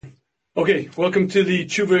Okay, welcome to the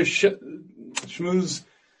Teshuvah Shmuz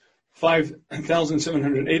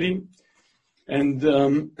 5780.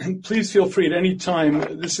 And please feel free at any time.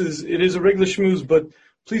 It is a regular shmooze, but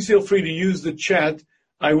please feel free to use the chat.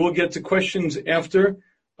 I will get to questions after.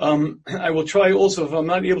 I will try also, if I'm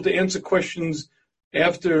not able to answer questions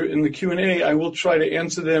after in the Q&A, I will try to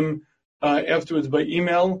answer them afterwards by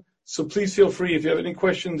email. So please feel free, if you have any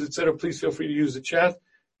questions, etc., please feel free to use the chat.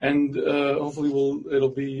 And hopefully I'll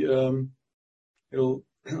be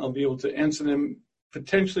able to answer them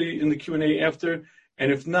potentially in the Q&A after,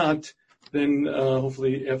 and if not, then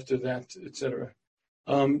hopefully after that, etc.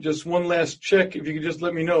 Just one last check. If you could just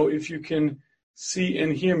let me know if you can see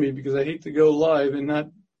and hear me, because I hate to go live and not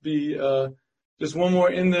be. Just one more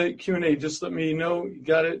in the Q&A. Just let me know. You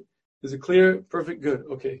got it? Is it clear? Perfect. Good.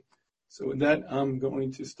 Okay. So with that, I'm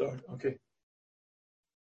going to start. Okay.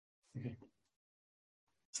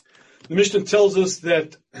 The Mishnah tells us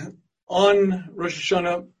that on Rosh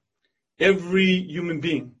Hashanah, every human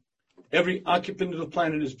being, every occupant of the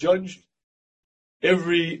planet is judged,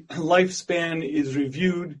 every lifespan is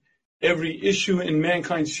reviewed, every issue in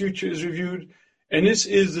mankind's future is reviewed, and this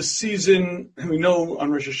is the season, we know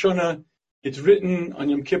on Rosh Hashanah, it's written, on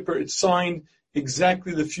Yom Kippur, it's signed,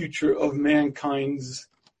 exactly the future of mankind's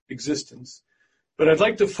existence. But I'd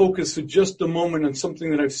like to focus for just a moment on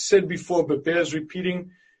something that I've said before, but bears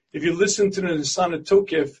repeating. If you listen to the Nisana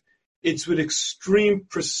Tokef, it's with extreme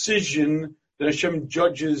precision that Hashem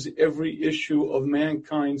judges every issue of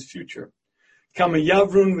mankind's future. Kama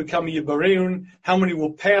yavrun v'kama yibareun, how many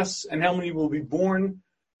will pass and how many will be born.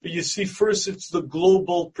 But you see, first it's the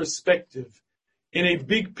global perspective. In a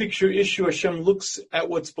big picture issue, Hashem looks at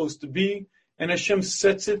what's supposed to be, and Hashem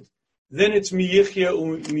sets it. Then it's miyichya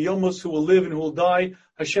umiyomos, who will live and who will die.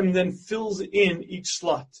 Hashem then fills in each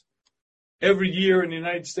slot. Every year in the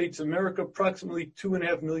United States of America, approximately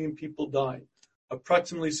 2.5 million people die.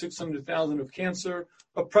 Approximately 600,000 of cancer,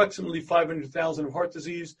 approximately 500,000 of heart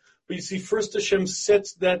disease. But you see, first Hashem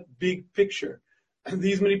sets that big picture. And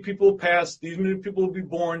these many people will pass, these many people will be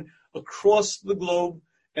born across the globe,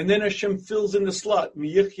 and then Hashem fills in the slot.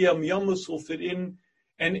 Miyichya, Miyamus will fit in,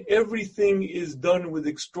 and everything is done with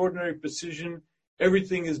extraordinary precision.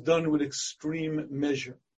 Everything is done with extreme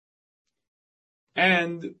measure.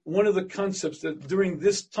 And one of the concepts that during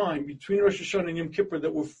this time, between Rosh Hashanah and Yom Kippur,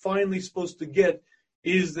 that we're finally supposed to get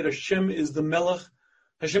is that Hashem is the Melech.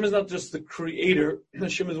 Hashem is not just the creator.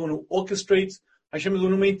 Hashem is the one who orchestrates. Hashem is the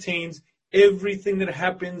one who maintains everything that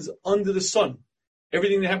happens under the sun.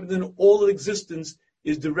 Everything that happens in all of existence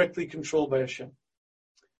is directly controlled by Hashem.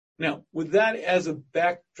 Now, with that as a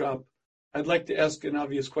backdrop, I'd like to ask an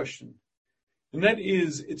obvious question. And that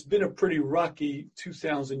is, it's been a pretty rocky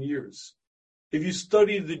 2,000 years. If you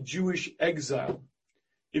study the Jewish exile,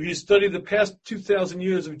 if you study the past 2,000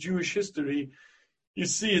 years of Jewish history, you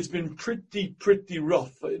see it's been pretty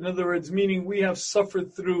rough. In other words, meaning we have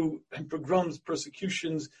suffered through pogroms,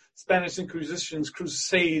 persecutions, Spanish Inquisitions,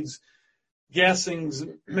 crusades, gassings,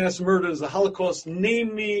 mass murders, the Holocaust.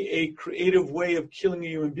 Name me a creative way of killing a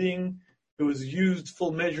human being. It was used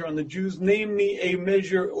full measure on the Jews. Name me a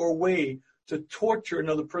measure or way to torture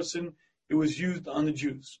another person. It was used on the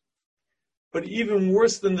Jews. But even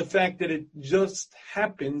worse than the fact that it just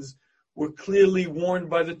happens, we're clearly warned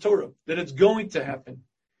by the Torah that it's going to happen.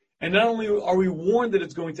 And not only are we warned that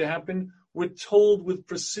it's going to happen, we're told with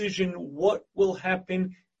precision what will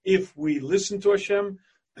happen if we listen to Hashem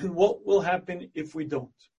and what will happen if we don't.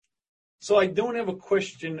 So I don't have a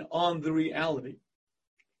question on the reality.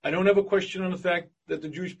 I don't have a question on the fact that the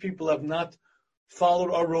Jewish people have not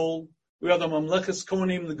followed our role. We are the Mamleches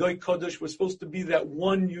Kohanim, the Goy Kodesh. We're supposed to be that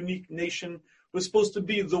one unique nation. We're supposed to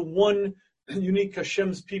be the one unique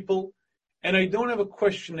Hashem's people. And I don't have a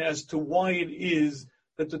question as to why it is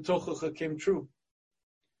that the Tochacha came true.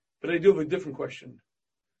 But I do have a different question.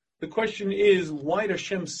 The question is, why did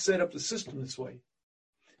Hashem set up the system this way?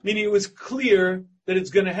 Meaning it was clear that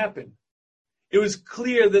it's going to happen. It was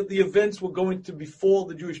clear that the events were going to befall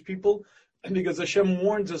the Jewish people, and because Hashem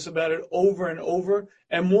warns us about it over and over,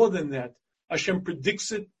 and more than that, Hashem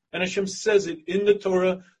predicts it, and Hashem says it in the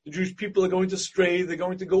Torah. The Jewish people are going to stray, they're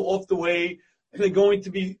going to go off the way, and they're going to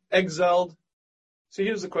be exiled. So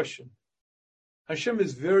here's the question. Hashem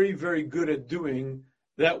is very, very good at doing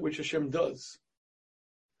that which Hashem does.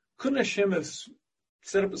 Couldn't Hashem have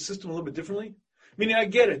set up a system a little bit differently? Meaning, I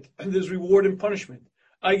get it, and there's reward and punishment.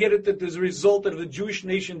 I get it that there's a result that if the Jewish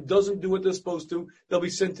nation doesn't do what they're supposed to, they'll be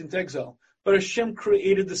sent into exile. But Hashem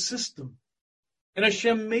created the system, and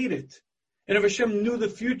Hashem made it. And if Hashem knew the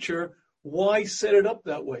future, why set it up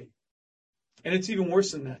that way? And it's even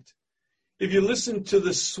worse than that. If you listen to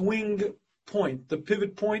the swing point, the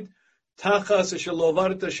pivot point,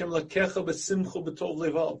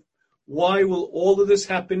 Why will all of this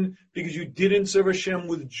happen? Because you didn't serve Hashem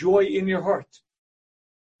with joy in your heart.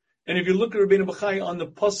 And if you look at Rabbeinu Bachai on the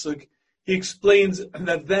pasuk, he explains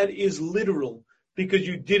that that is literal, because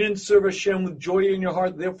you didn't serve Hashem with joy in your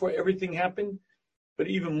heart, therefore everything happened. But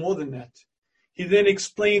even more than that, he then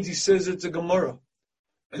explains, he says it's a Gemara.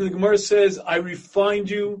 And the Gemara says, I refined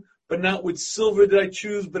you, but not with silver did I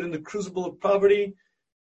choose, but in the crucible of poverty.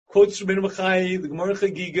 Quotes Rabbeinu Bachai, the Gemara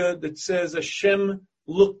Chagiga, that says Hashem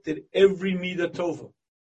looked at every midah tova.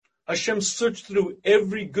 Hashem searched through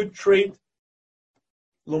every good trait.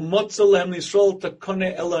 Lo motza lehem Yisrael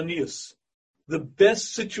takone el anius. The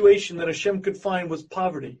best situation that Hashem could find was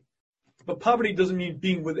poverty. But poverty doesn't mean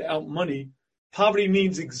being without money. Poverty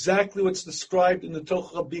means exactly what's described in the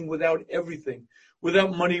Torah, being without everything,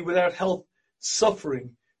 without money, without health,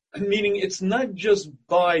 suffering. Meaning it's not just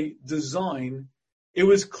by design, it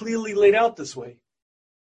was clearly laid out this way.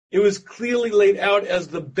 It was clearly laid out as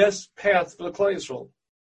the best path for the Klal Yisrael.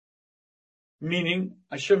 Meaning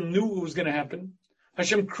Hashem knew what was going to happen.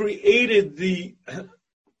 Hashem created the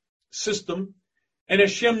system, and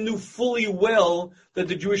Hashem knew fully well that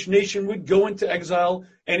the Jewish nation would go into exile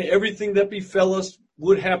and everything that befell us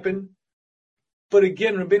would happen. But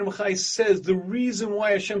again, Rabbeinu Bachai says the reason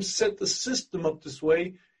why Hashem set the system up this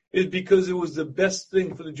way is because it was the best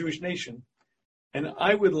thing for the Jewish nation. And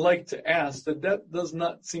I would like to ask that does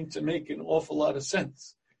not seem to make an awful lot of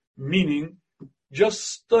sense. Meaning,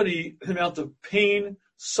 just study the amount of pain,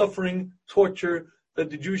 suffering, torture that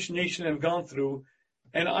the Jewish nation have gone through,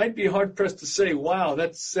 and I'd be hard-pressed to say, wow,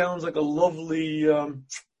 that sounds like a lovely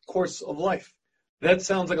course of life. That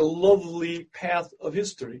sounds like a lovely path of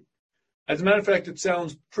history. As a matter of fact, it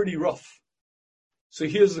sounds pretty rough. So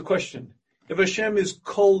here's the question. If Hashem is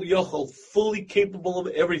kol yochel, fully capable of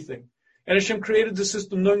everything, and Hashem created the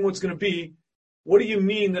system knowing what's going to be, what do you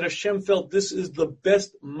mean that Hashem felt this is the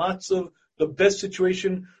best matzav, the best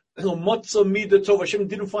situation? Hashem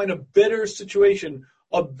didn't find a better situation,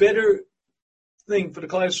 a better thing for the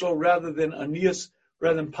Klal Yisrael rather than anias,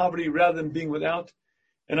 rather than poverty, rather than being without.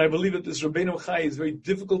 And I believe that this Rabbeinu Bachai is very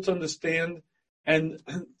difficult to understand, and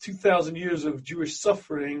 2,000 years of Jewish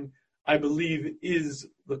suffering, I believe, is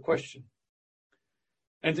the question.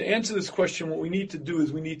 And to answer this question, what we need to do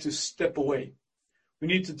is we need to step away. We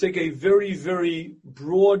need to take a very, very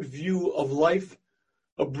broad view of life,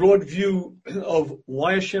 a broad view of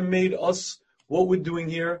why Hashem made us, what we're doing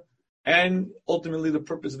here, and ultimately the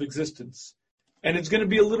purpose of existence. And it's going to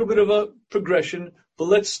be a little bit of a progression, but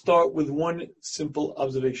let's start with one simple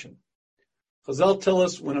observation. Chazal tell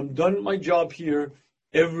us when I'm done my job here,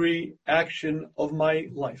 every action of my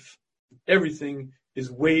life, everything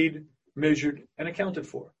is weighed, measured, and accounted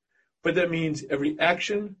for. But that means every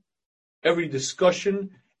action, every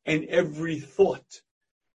discussion, and every thought.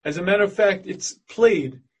 As a matter of fact, it's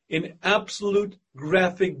played in absolute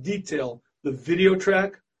graphic detail. The video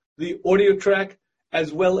track, the audio track,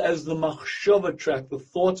 as well as the machshava track, the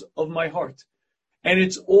thoughts of my heart. And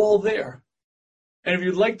it's all there. And if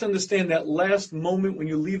you'd like to understand that last moment when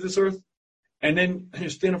you leave this earth, and then you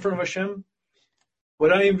stand in front of Hashem,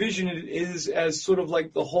 what I envision it is as sort of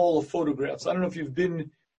like the hall of photographs. I don't know if you've been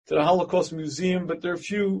to the Holocaust Museum, but there are a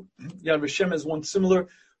few. Yad Vashem has one similar.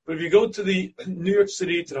 But if you go to the New York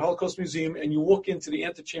City, to the Holocaust Museum, and you walk into the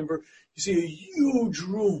antechamber, you see a huge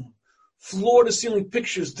room, floor-to-ceiling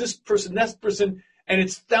pictures, this person, that person, and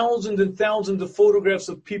it's thousands and thousands of photographs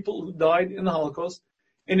of people who died in the Holocaust.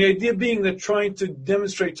 And the idea being that trying to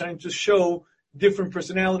demonstrate, trying to show different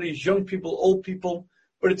personalities, young people, old people,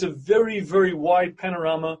 but it's a very, very wide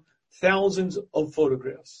panorama, thousands of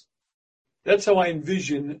photographs. That's how I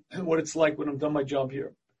envision what it's like when I'm done my job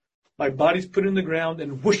here. My body's put in the ground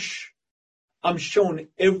and whoosh, I'm shown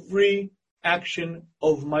every action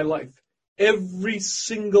of my life. Every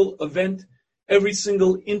single event, every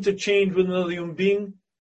single interchange with another human being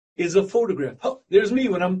is a photograph. Oh, there's me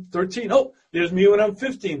when I'm 13. Oh, there's me when I'm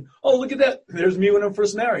 15. Oh, look at that. There's me when I'm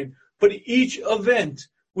first married. But each event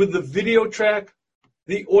with the video track,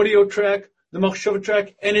 the audio track, the machshava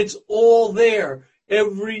track, and it's all there.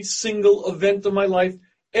 Every single event of my life,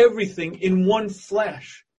 everything in one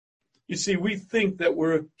flash. You see, we think that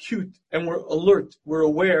we're acute and we're alert, we're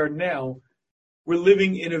aware now. We're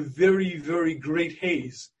living in a very, very great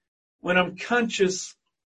haze. When I'm conscious,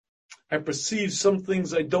 I perceive some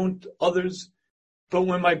things I don't, others. But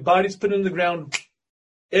when my body's put in the ground,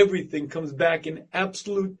 everything comes back in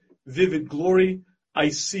absolute, vivid glory. I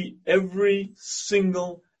see every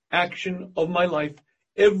single action of my life,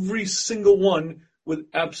 every single one with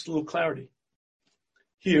absolute clarity.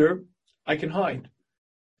 Here, I can hide.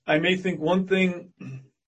 I may think one thing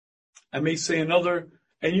I may say another,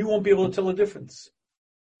 and you won't be able to tell the difference.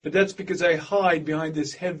 But that's because I hide behind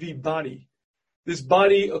this heavy body. This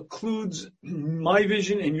body occludes my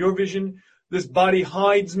vision and your vision. This body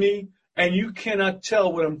hides me, and you cannot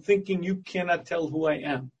tell what I'm thinking. You cannot tell who I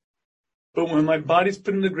am. But when my body's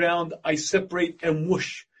put in the ground, I separate and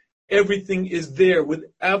whoosh. Everything is there with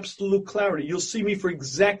absolute clarity. You'll see me for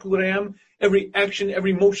exactly what I am, every action,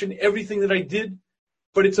 every motion, everything that I did.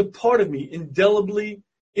 But it's a part of me, indelibly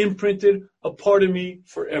imprinted, a part of me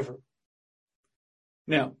forever.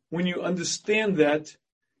 Now, when you understand that,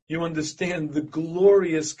 you understand the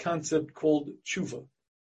glorious concept called Teshuvah.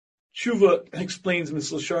 Teshuvah, explains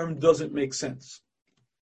Mr. Sharm, doesn't make sense.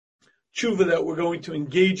 Teshuvah that we're going to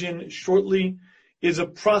engage in shortly is a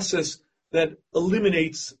process that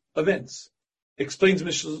eliminates events. Explains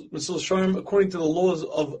Mr. Sharm, according to the laws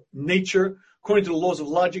of nature, according to the laws of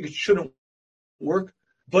logic, it shouldn't work,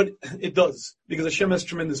 but it does. Because Hashem has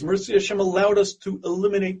tremendous mercy. Hashem allowed us to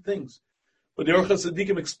eliminate things. But the Aruch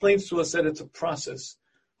HaTzaddikim explains to us that it's a process.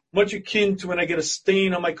 Much akin to when I get a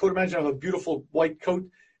stain on my coat. Imagine I have a beautiful white coat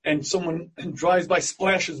and someone drives by,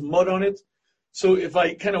 splashes mud on it. So if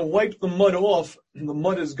I kind of wipe the mud off, and the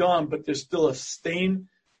mud is gone, but there's still a stain,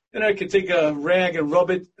 then I could take a rag and rub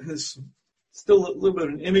it, and there's still a little bit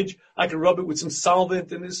of an image. I can rub it with some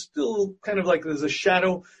solvent, and there's still kind of like there's a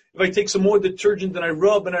shadow. If I take some more detergent and I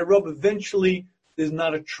rub, eventually there's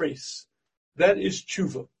not a trace. That is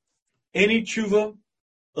Teshuvah. Any Teshuvah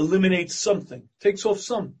eliminates something, takes off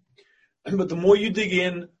some. But the more you dig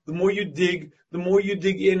in, the more you dig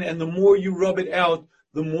in, and the more you rub it out,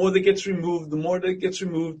 the more that gets removed,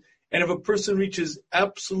 And if a person reaches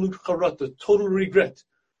absolute charata, total regret,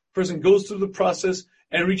 a person goes through the process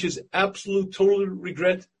and reaches absolute total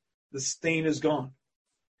regret, the stain is gone.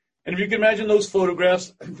 And if you can imagine those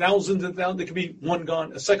photographs, thousands and thousands, there could be one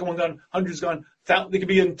gone, a second one gone, hundreds gone, there could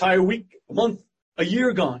be an entire week, a month, a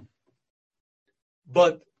year gone.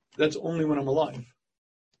 But that's only when I'm alive.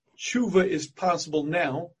 Teshuvah is possible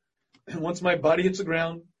now. And once my body hits the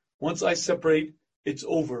ground, once I separate, it's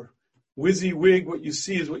over. WYSIWYG, what you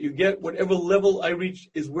see is what you get. Whatever level I reach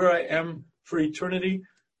is where I am for eternity.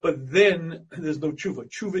 But then there's no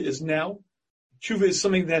Teshuvah. Teshuvah is now. Teshuvah is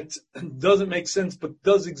something that doesn't make sense but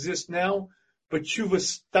does exist now. But Teshuvah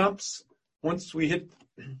stops once we hit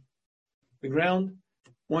the ground,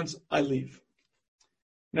 once I leave.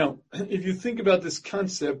 Now, if you think about this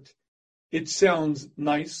concept, it sounds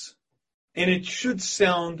nice, and it should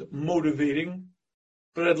sound motivating,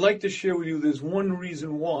 but I'd like to share with you there's one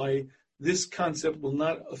reason why this concept will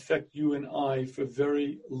not affect you and I for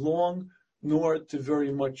very long, nor to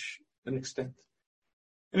very much an extent.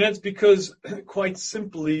 And that's because, quite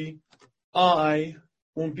simply, I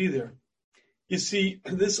won't be there. You see,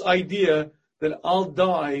 this idea that I'll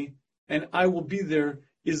die and I will be there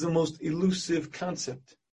is the most elusive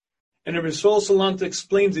concept. And Rabbi Yisrael Salanta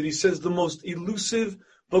explains it. He says the most elusive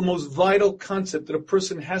but most vital concept that a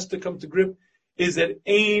person has to come to grip is that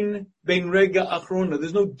ein ben rega achrona.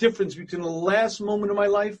 There's no difference between the last moment of my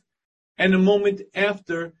life and the moment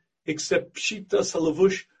after, except pshitas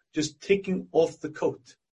halavush, just taking off the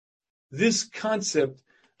coat. This concept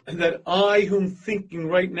that I who am thinking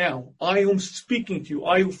right now, I who am speaking to you,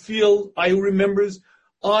 I who feel, I who remembers,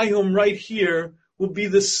 I who am right here will be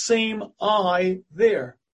the same I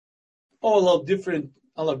there. Oh, I'll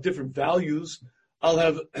have different values. I'll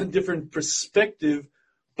have a different perspective,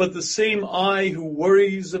 but the same I who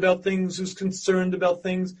worries about things, who's concerned about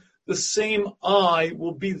things, the same I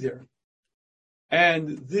will be there.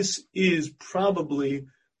 And this is probably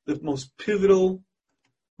the most pivotal,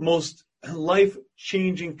 most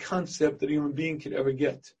life-changing concept that a human being could ever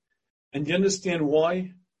get. And do you understand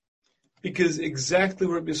why? Because exactly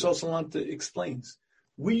what Rabbi Yisrael Salanta explains.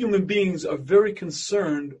 We human beings are very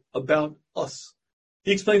concerned about us.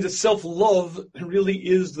 He explains that self-love really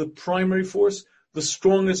is the primary force, the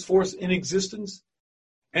strongest force in existence.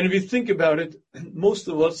 And if you think about it, most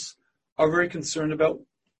of us are very concerned about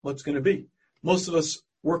what's going to be. Most of us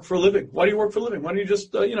work for a living. Why do you work for a living? Why don't you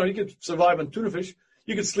just, you could survive on tuna fish.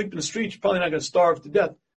 You could sleep in the street. You're probably not going to starve to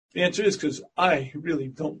death. The answer is because I really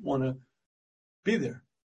don't want to be there.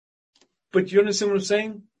 But you understand what I'm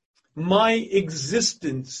saying? My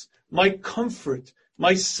existence, my comfort,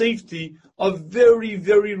 my safety are very,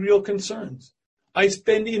 very real concerns. I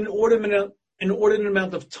spend an inordinate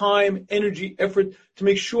amount of time, energy, effort to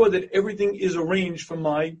make sure that everything is arranged for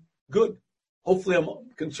my good. Hopefully I'm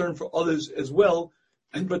concerned for others as well,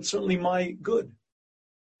 but certainly my good.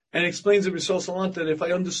 And it explains to Yisrael Salanta that if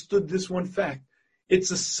I understood this one fact, it's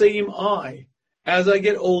the same I. As I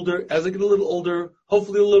get older, as I get a little older,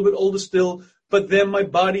 hopefully a little bit older still, but then my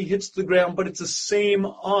body hits the ground, but it's the same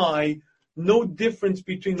I. No difference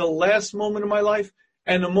between the last moment of my life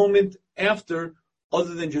and the moment after,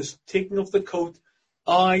 other than just taking off the coat.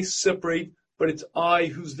 I separate, but it's I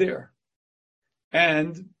who's there.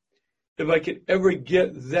 And if I could ever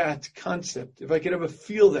get that concept, if I could ever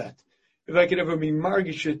feel that, if I could ever be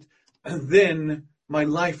margish it, then my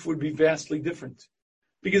life would be vastly different.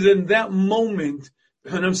 Because in that moment,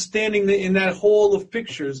 when I'm standing in that hall of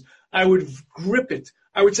pictures, I would grip it.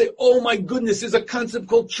 I would say, oh my goodness, there's a concept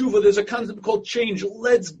called Teshuvah, there's a concept called change,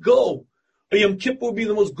 let's go. A Yom Kippur would be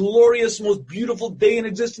the most glorious, most beautiful day in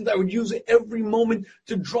existence. I would use every moment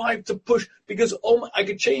to drive, to push, because I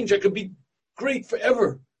could change, I could be great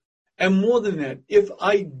forever. And more than that, if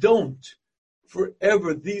I don't,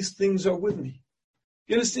 forever, these things are with me.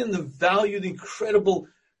 You understand the value, the incredible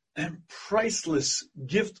and priceless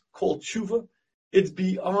gift called Teshuvah? It's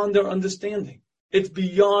beyond our understanding. It's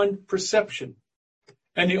beyond perception.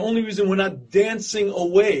 And the only reason we're not dancing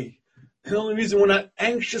away, the only reason we're not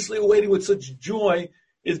anxiously awaiting with such joy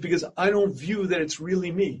is because I don't view that it's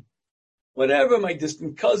really me. Whatever, my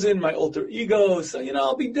distant cousin, my alter ego, so,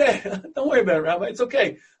 I'll be dead. Don't worry about it, Rabbi. It's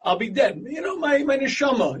okay. I'll be dead. My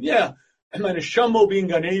neshama, yeah. And my neshama will be in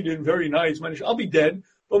Gan Eden, very nice. I'll be dead,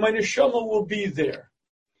 but my neshama will be there.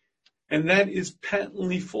 And that is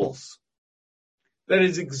patently false. That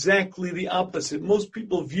is exactly the opposite. Most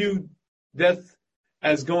people view death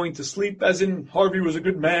as going to sleep, as in Harvey was a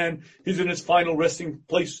good man. He's in his final resting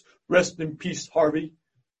place. Rest in peace, Harvey.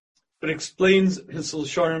 But it explains in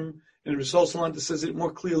Shalom, and Rasul Salanta says it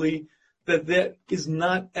more clearly, that is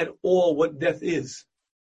not at all what death is.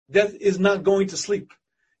 Death is not going to sleep.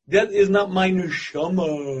 Death is not my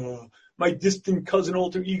neshama, my distant cousin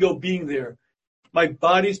alter ego being there. My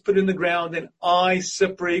body's put in the ground and I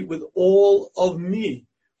separate with all of me,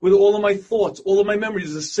 with all of my thoughts, all of my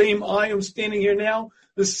memories. The same I am standing here now,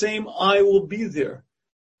 the same I will be there.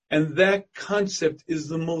 And that concept is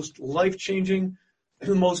the most life-changing,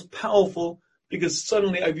 the most powerful, because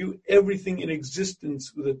suddenly I view everything in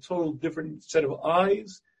existence with a total different set of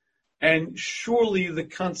eyes, and surely the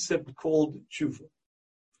concept called Teshuvah.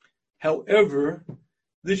 However,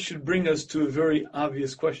 this should bring us to a very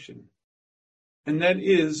obvious question. And that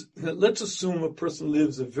is, that let's assume a person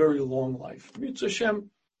lives a very long life. Mitzvah Hashem,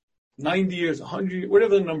 90 years, 100 years,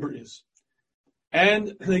 whatever the number is.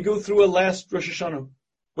 And they go through a last Rosh Hashanah.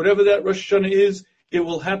 Whatever that Rosh Hashanah is, it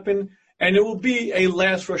will happen. And it will be a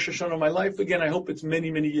last Rosh Hashanah of my life. Again, I hope it's many,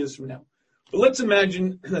 many years from now. But let's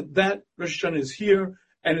imagine that Rosh Hashanah is here,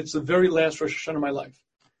 and it's the very last Rosh Hashanah of my life.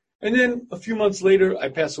 And then a few months later, I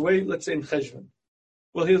pass away, let's say in Cheshvan.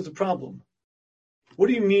 Well, here's the problem. What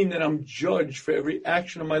do you mean that I'm judged for every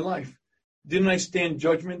action of my life? Didn't I stand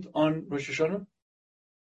judgment on Rosh Hashanah?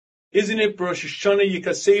 Isn't it Rosh Hashanah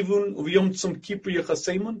Yikasevun Uviyom Tzom Kippur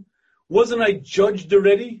Yichasemun? Wasn't I judged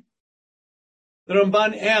already? The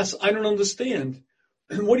Ramban asks, I don't understand.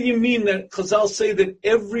 What do you mean that Chazal say that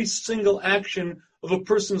every single action of a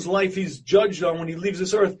person's life he's judged on when he leaves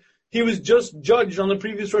this earth? He was just judged on the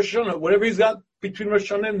previous Rosh Hashanah. Whatever he's got between Rosh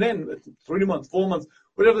Hashanah and then, 3 months, 4 months,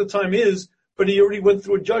 whatever the time is, but he already went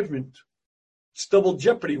through a judgment. It's double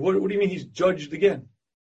jeopardy. What do you mean he's judged again?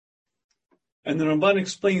 And the Ramban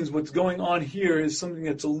explains what's going on here is something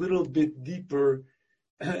that's a little bit deeper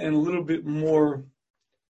and a little bit more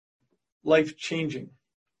life-changing.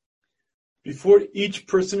 Before each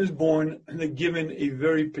person is born, they're given a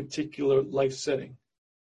very particular life setting.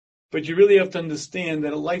 But you really have to understand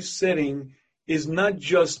that a life setting is not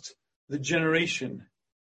just the generation,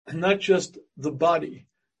 not just the body,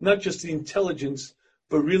 not just the intelligence,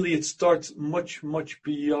 but really it starts much, much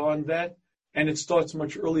beyond that, and it starts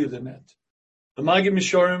much earlier than that. The Magid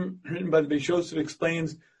Misharim, written by the Beis Yosef,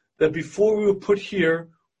 explains that before we were put here,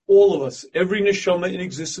 all of us, every neshama in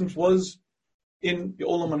existence was in the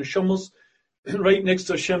Olam HaNeshamos, right next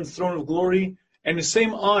to Hashem's throne of glory, and the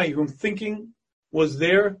same I who I'm thinking was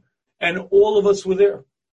there, and all of us were there.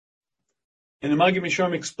 And the Magid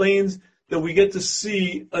Misharim explains that we get to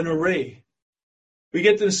see an array. We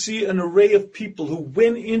get to see an array of people who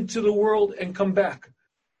went into the world and come back.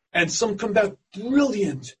 And some come back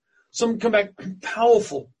brilliant. Some come back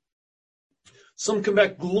powerful. Some come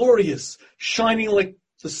back glorious, shining like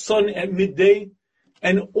the sun at midday.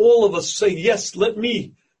 And all of us say, yes, let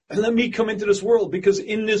me come into this world. Because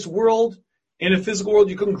in this world, in a physical world,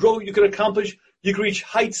 you can grow, you can accomplish, you can reach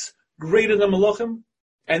heights greater than Malachim.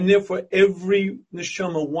 And therefore, every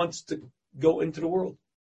neshama wants to go into the world.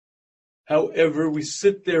 However, we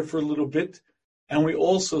sit there for a little bit, and we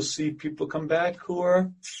also see people come back who are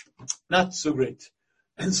not so great.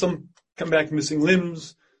 And some come back missing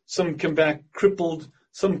limbs, some come back crippled,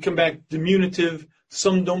 some come back diminutive,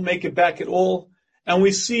 some don't make it back at all. And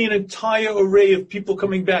we see an entire array of people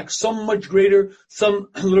coming back, some much greater, some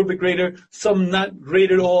a little bit greater, some not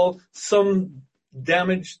great at all, some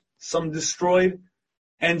damaged, some destroyed.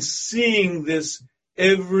 And seeing this,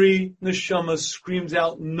 every neshama screams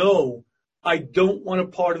out, no, I don't want a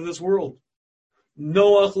part of this world.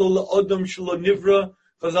 Noach lo la'odam shelo nivra.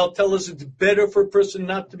 Chazal tell us it's better for a person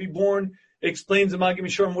not to be born. It explains the Magim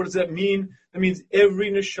Yisharim. What does that mean? That means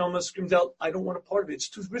every neshama screams out, I don't want a part of it. It's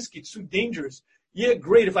too risky. It's too dangerous. Yeah,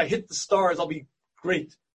 great. If I hit the stars, I'll be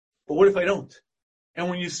great. But what if I don't? And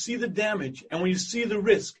when you see the damage and when you see the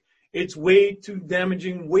risk, it's way too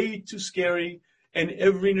damaging, way too scary. And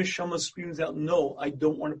every neshama screams out, no, I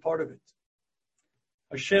don't want a part of it.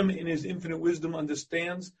 Hashem, in His infinite wisdom,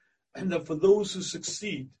 understands that for those who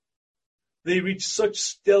succeed, they reach such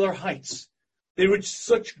stellar heights. They reach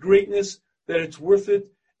such greatness that it's worth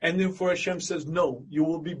it. And therefore Hashem says, no, you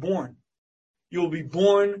will be born. You will be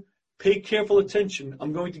born. Pay careful attention.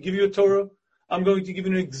 I'm going to give you a Torah. I'm going to give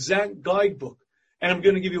you an exact guidebook. And I'm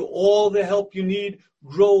going to give you all the help you need,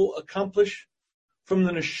 grow, accomplish. From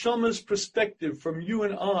the neshama's perspective, from you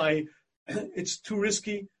and I, it's too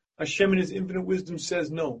risky. Hashem in His infinite wisdom says,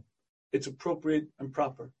 no, it's appropriate and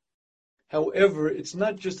proper. However, it's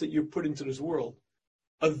not just that you're put into this world,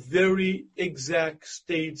 a very exact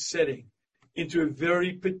stage setting, into a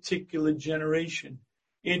very particular generation,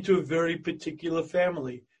 into a very particular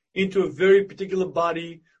family, into a very particular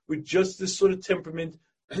body with just this sort of temperament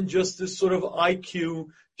and just this sort of IQ,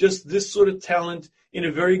 just this sort of talent in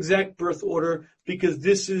a very exact birth order, because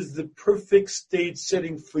this is the perfect stage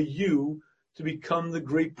setting for you to become the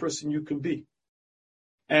great person you can be.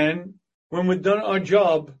 And when we've done our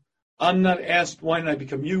job, I'm not asked, why didn't I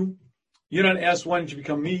become you? You're not asked, why didn't you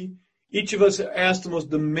become me? Each of us are asked the most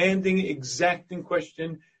demanding, exacting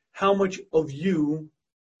question, how much of you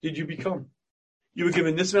did you become? You were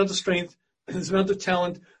given this amount of strength, this amount of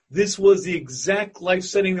talent. This was the exact life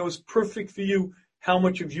setting that was perfect for you. How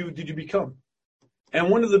much of you did you become? And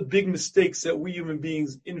one of the big mistakes that we human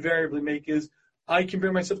beings invariably make is, I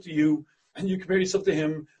compare myself to you, and you compare yourself to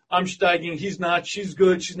him. I'm steiging, he's not, she's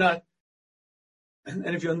good, she's not.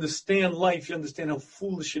 And if you understand life, you understand how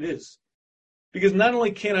foolish it is. Because not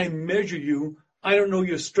only can I measure you, I don't know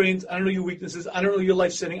your strengths, I don't know your weaknesses, I don't know your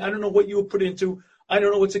life setting, I don't know what you were put into, I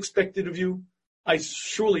don't know what's expected of you. I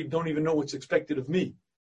surely don't even know what's expected of me.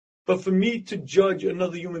 But for me to judge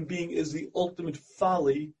another human being is the ultimate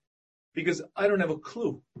folly, because I don't have a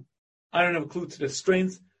clue. I don't have a clue to their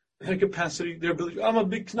strength, their capacity, their ability. I'm a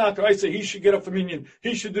big knocker. I say he should get up for minyan.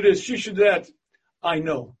 He should do this. She should do that. I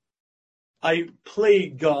know. I play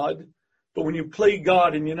God, but when you play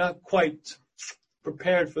God and you're not quite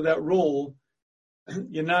prepared for that role,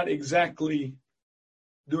 you're not exactly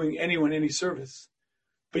doing anyone any service.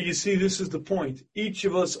 But you see, this is the point. Each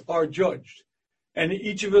of us are judged. And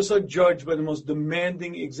each of us are judged by the most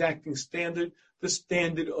demanding, exacting standard, the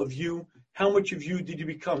standard of you. How much of you did you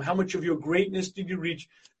become? How much of your greatness did you reach?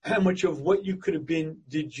 How much of what you could have been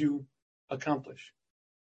did you accomplish?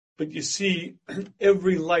 But you see,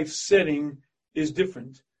 every life setting is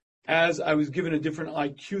different. As I was given a different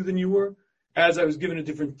IQ than you were, as I was given a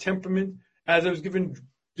different temperament, as I was given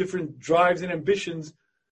different drives and ambitions,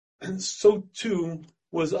 and so too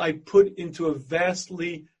was I put into a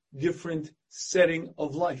vastly different setting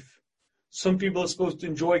of life. Some people are supposed to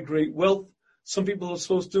enjoy great wealth. Some people are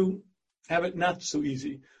supposed to have it not so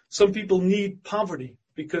easy. Some people need poverty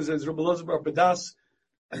because, as Rabbi Elazar Bar Padas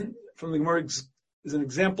from the Gemara is an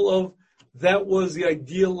example of, that was the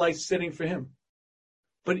ideal life setting for him.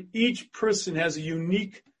 But each person has a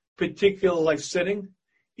unique, particular life setting.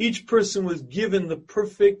 Each person was given the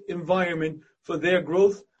perfect environment for their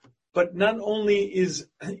growth. But not only is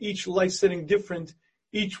each life setting different,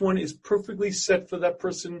 each one is perfectly set for that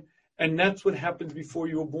person, and that's what happens before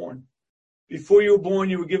you were born. Before you were born,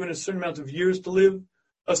 you were given a certain amount of years to live,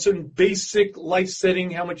 a certain basic life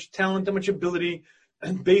setting, how much talent, how much ability,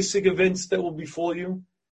 and basic events that will befall you.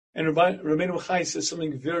 And Rabbeinu Chai says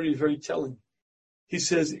something very, very telling. He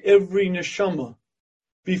says every neshama,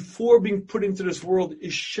 before being put into this world,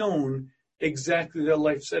 is shown exactly that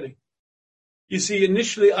life setting. You see,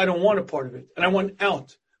 initially, I don't want a part of it, and I want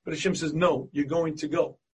out. But Hashem says, no, you're going to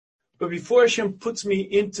go. But before Hashem puts me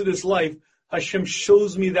into this life, Hashem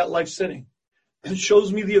shows me that life setting and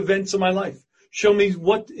shows me the events of my life. Show me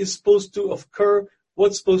what is supposed to occur,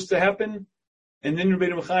 what's supposed to happen. And then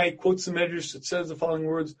Rabbeinu Chai quotes the Medrash that says the following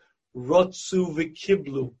words, Rotzu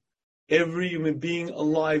v'kiblu. Every human being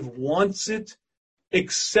alive wants it,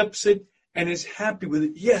 accepts it, and is happy with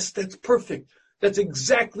it. Yes, that's perfect. That's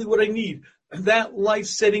exactly what I need. that life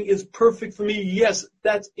setting is perfect for me. Yes,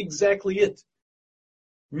 that's exactly it.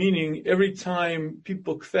 Meaning, every time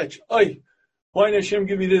people kvetch, "Oy, why did Hashem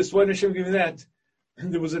give me this? Why did Hashem give me that?"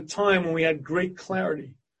 And there was a time when we had great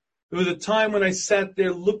clarity. There was a time when I sat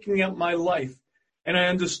there looking at my life, and I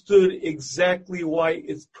understood exactly why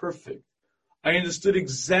it's perfect. I understood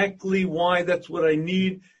exactly why that's what I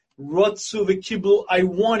need. Ratzu v'kiblu, I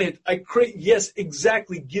want it. I crave. Yes,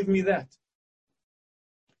 exactly. Give me that.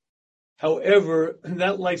 However,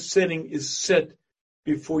 that life setting is set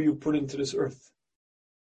before you put into this earth.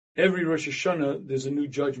 Every Rosh Hashanah, there's a new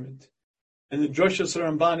judgment. And the Drashas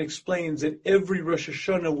Ramban explains that every Rosh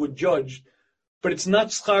Hashanah would judge, but it's not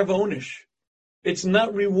schar v'onish. It's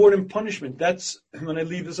not reward and punishment. That's when I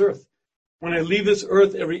leave this earth. When I leave this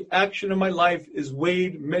earth, every action of my life is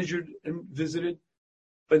weighed, measured, and visited.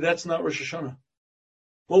 But that's not Rosh Hashanah.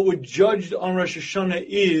 What we're judged on Rosh Hashanah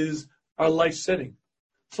is our life setting.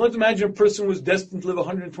 So let's imagine a person was destined to live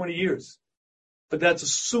 120 years. But that's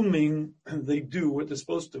assuming they do what they're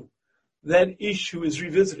supposed to. That issue is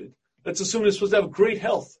revisited. Let's assume they're supposed to have great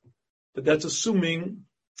health. But that's assuming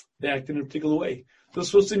they act in a particular way. They're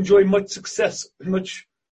supposed to enjoy much success, much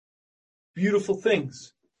beautiful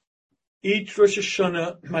things. Each Rosh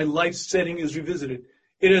Hashanah, my life setting is revisited.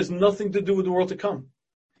 It has nothing to do with the world to come.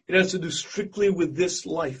 It has to do strictly with this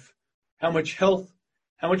life. How much health,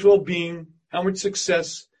 how much well-being, how much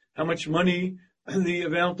success, how much money, the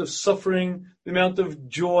amount of suffering, the amount of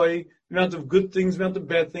joy, the amount of good things, the amount of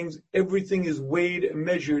bad things. Everything is weighed and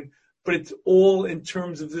measured, but it's all in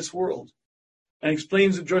terms of this world. And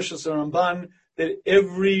explains the Drashas Ramban that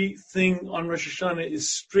everything on Rosh Hashanah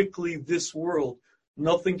is strictly this world.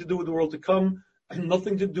 Nothing to do with the world to come, and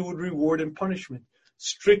nothing to do with reward and punishment.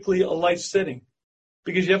 Strictly a life setting.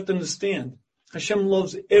 Because you have to understand, Hashem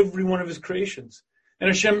loves every one of His creations. And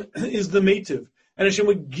Hashem is the Meitiv. And Hashem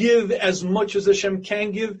would give as much as Hashem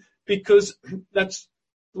can give because that's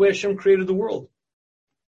the way Hashem created the world.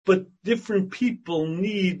 But different people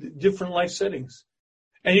need different life settings.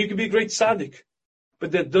 And you can be a great tzaddik,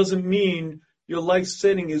 but that doesn't mean your life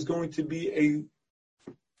setting is going to be a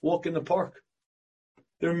walk in the park.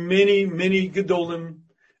 There are many, many Gedolim,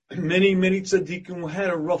 many, many tzaddikim who had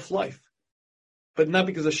a rough life. But not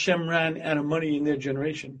because Hashem ran out of money in their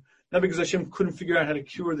generation. Not because Hashem couldn't figure out how to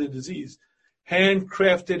cure their disease.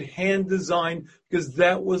 Handcrafted, hand-designed, because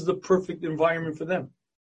that was the perfect environment for them.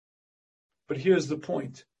 But here's the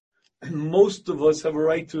point. Most of us have a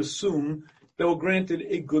right to assume that we're granted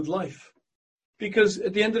a good life. Because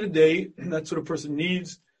at the end of the day, that's what a person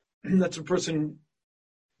needs. That's what a person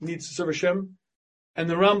needs to serve Hashem. And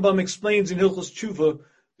the Rambam explains in Hilchos Teshuvah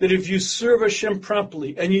that if you serve Hashem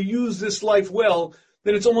properly and you use this life well,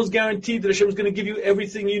 then it's almost guaranteed that Hashem is going to give you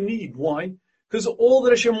everything you need. Why? Because all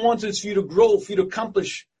that Hashem wants is for you to grow, for you to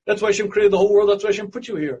accomplish. That's why Hashem created the whole world. That's why Hashem put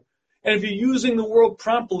you here. And if you're using the world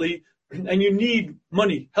properly and you need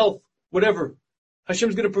money, health, whatever,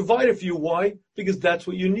 Hashem's going to provide it for you. Why? Because that's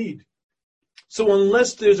what you need. So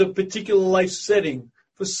unless there's a particular life setting,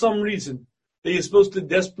 for some reason, that you're supposed to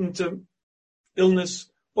destined to illness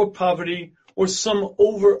or poverty or some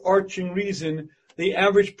overarching reason, the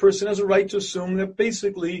average person has a right to assume that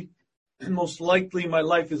basically, most likely, my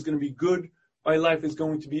life is going to be good, my life is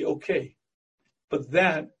going to be okay. But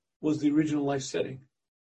that was the original life setting.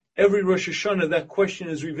 Every Rosh Hashanah, that question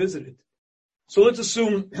is revisited. So let's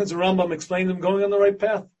assume, as the Rambam explained, I'm going on the right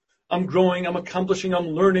path. I'm growing, I'm accomplishing, I'm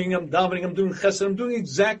learning, I'm davening, I'm doing chesed, I'm doing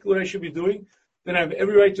exactly what I should be doing. Then I have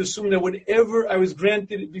every right to assume that whatever I was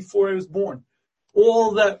granted before I was born,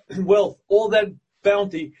 all that wealth, all that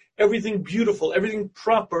bounty, everything beautiful, everything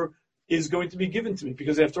proper is going to be given to me.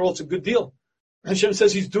 Because after all, it's a good deal. Hashem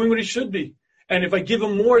says He's doing what He should be. And if I give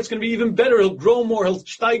Him more, it's going to be even better. He'll grow more, He'll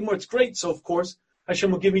steig more. It's great. So of course,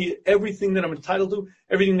 Hashem will give me everything that I'm entitled to,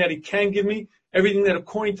 everything that He can give me, everything that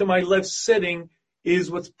according to my life setting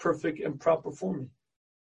is what's perfect and proper for me.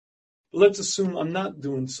 But let's assume I'm not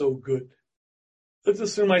doing so good. Let's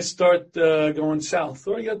assume I start going south,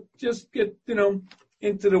 or I get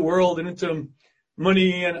into the world and into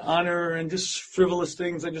money and honor and just frivolous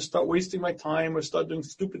things. I just start wasting my time or start doing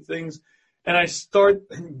stupid things, and I start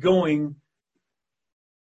going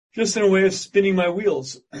just in a way of spinning my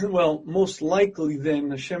wheels. Well, most likely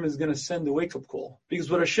then Hashem is going to send a wake-up call,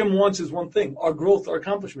 because what Hashem wants is one thing: our growth, our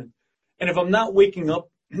accomplishment. And if I'm not waking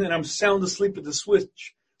up and I'm sound asleep at the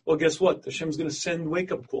switch, well, guess what? Hashem's going to send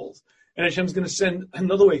wake-up calls. And Hashem's going to send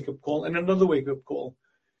another wake-up call and another wake-up call.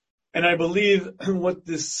 And I believe what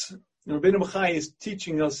this Rabbeinu Bachai is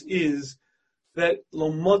teaching us is that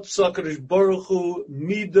Lo motza Kadosh Baruch Hu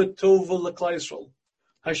mida tova l'Klal Yisrael.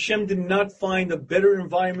 Hashem did not find a better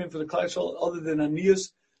environment for the Klal Yisrael other than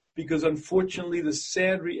Aniyas, because unfortunately the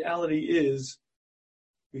sad reality is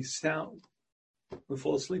we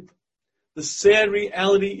fall asleep. The sad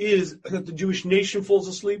reality is that the Jewish nation falls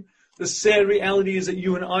asleep. The sad reality is that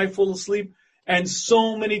you and I fall asleep. And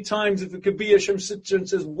so many times, if it could be, Hashem sits there and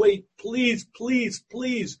says, wait, please, please,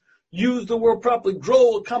 please, use the word properly,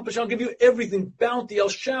 grow, accomplish, I'll give you everything, bounty, I'll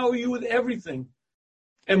shower you with everything.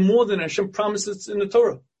 And more than Hashem promises in the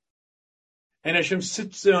Torah. And Hashem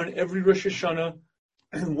sits there on every Rosh Hashanah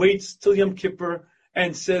and waits till Yom Kippur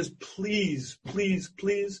and says, please, please,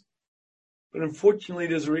 please. But unfortunately,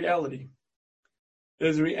 there's a reality.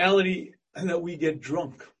 There's a reality that we get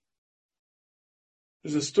drunk.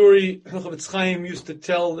 There's a story Chofetz Chaim used to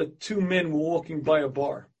tell that two men were walking by a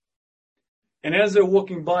bar. And as they're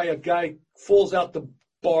walking by, a guy falls out the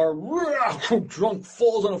bar, drunk,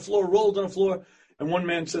 falls on the floor, rolls on the floor. And one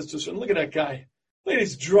man says to his friend, look at that guy. Look,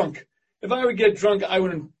 he's drunk. If I would get drunk, I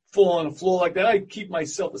wouldn't fall on the floor like that. I'd keep my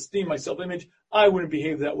self-esteem, my self-image. I wouldn't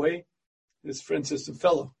behave that way. His friend says to the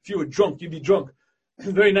fellow, if you were drunk, you'd be drunk.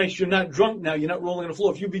 Very nice, you're not drunk now. You're not rolling on the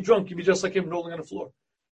floor. If you'd be drunk, you'd be just like him rolling on the floor.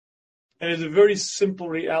 And it's a very simple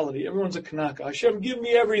reality. Everyone's a Kanaka. Hashem, give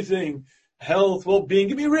me everything. Health, well-being.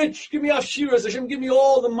 Give me rich. Give me Ashiras. Hashem, give me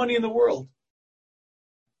all the money in the world.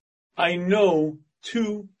 I know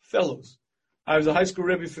two fellows. I was a high school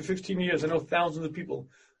Rebbe for 15 years. I know thousands of people.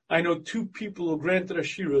 I know two people who granted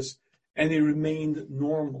Ashiras, and they remained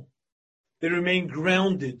normal. They remained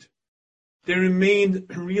grounded. They remained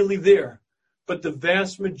really there. But the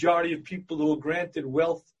vast majority of people who are granted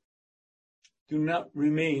wealth do not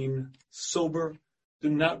remain sober, do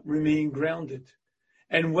not remain grounded.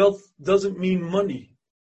 And wealth doesn't mean money.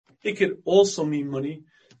 It could also mean money,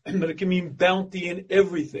 but it can mean bounty in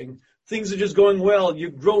everything. Things are just going well.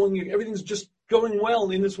 You're growing. Everything's just going well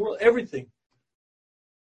in this world. Everything.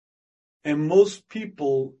 And most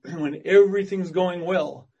people, when everything's going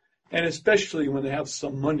well, and especially when they have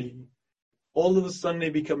some money, all of a sudden they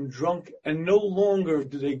become drunk, and no longer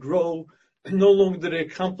do they grow, no longer do they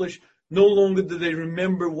accomplish, no longer do they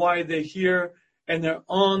remember why they're here, and they're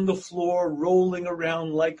on the floor rolling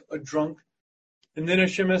around like a drunk. And then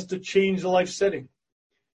Hashem has to change the life setting.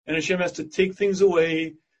 And Hashem has to take things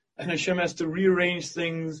away, and Hashem has to rearrange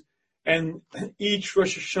things. And each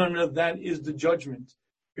Rosh Hashanah, that is the judgment.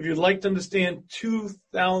 If you'd like to understand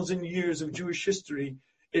 2,000 years of Jewish history,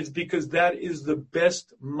 it's because that is the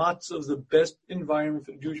best matzah, the best environment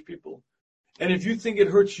for the Jewish people. And if you think it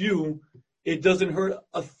hurts you, it doesn't hurt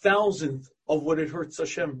 1,000th of what it hurts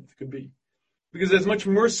Hashem, if it could be. Because as much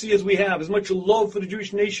mercy as we have, as much love for the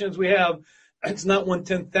Jewish nation as we have, it's not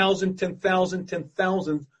 1/10,000, 10,000,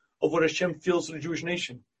 10,000th of what Hashem feels for the Jewish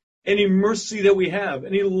nation. Any mercy that we have,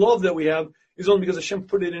 any love that we have, is only because Hashem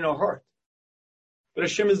put it in our heart. But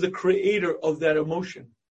Hashem is the creator of that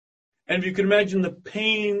emotion. And if you can imagine the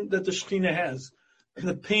pain that the Shekhinah has,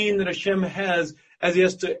 the pain that Hashem has as he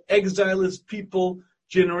has to exile his people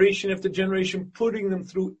generation after generation, putting them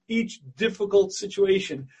through each difficult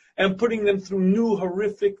situation and putting them through new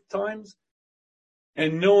horrific times,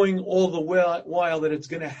 and knowing all the while that it's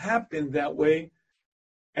going to happen that way,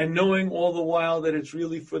 and knowing all the while that it's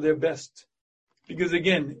really for their best. Because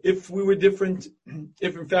again, if we were different,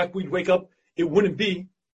 if in fact we'd wake up, it wouldn't be.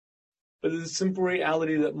 But it's a simple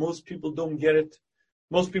reality that most people don't get it.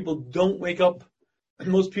 Most people don't wake up.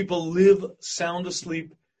 Most people live sound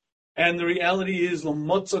asleep. And the reality is,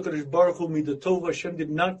 Hashem did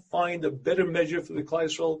not find a better measure for the Klal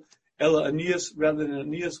Yisrael, Ela Anias, rather than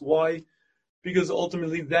Anias. Why? Because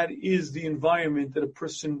ultimately that is the environment that a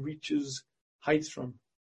person reaches heights from.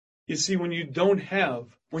 You see, when you don't have,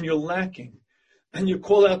 when you're lacking, and you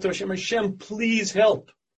call out to Hashem, Hashem, please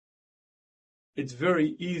help, it's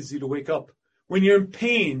very easy to wake up. When you're in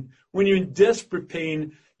pain, when you're in desperate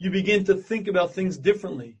pain, you begin to think about things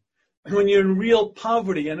differently. And when you're in real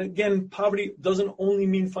poverty, and again, poverty doesn't only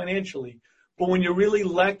mean financially, but when you're really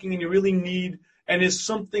lacking and you really need, and there's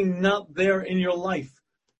something not there in your life,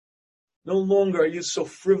 no longer are you so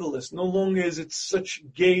frivolous, no longer is it such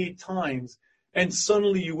gay times, and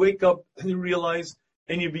suddenly you wake up and you realize,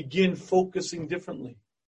 and you begin focusing differently.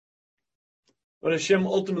 What Hashem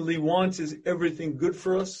ultimately wants is everything good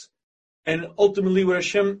for us, and ultimately what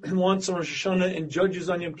Hashem wants on Rosh Hashanah and judges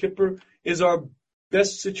on Yom Kippur is our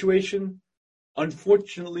best situation.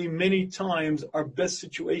 Unfortunately, many times our best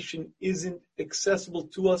situation isn't accessible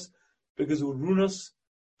to us because it would ruin us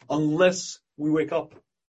unless we wake up.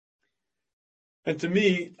 And to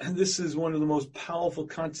me, this is one of the most powerful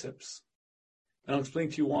concepts. And I'll explain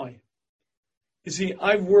to you why. You see,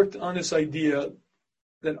 I've worked on this idea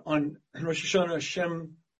that on Rosh Hashanah,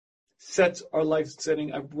 Hashem sets our life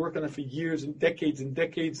setting. I've worked on it for years and decades and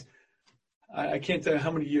decades. I can't tell you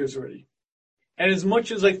how many years already. And as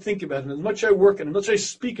much as I think about it, and as much as I work on it, as much as I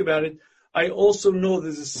speak about it, I also know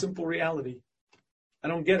there's a simple reality. I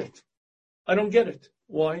don't get it. I don't get it.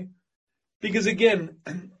 Why? Because again,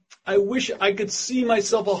 I wish I could see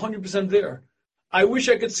myself 100% there. I wish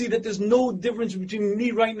I could see that there's no difference between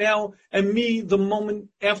me right now and me the moment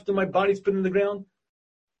after my body's put in the ground.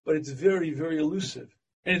 But it's very, very elusive.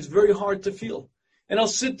 And it's very hard to feel. And I'll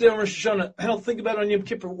sit there on Rosh Hashanah and I'll think about it on Yom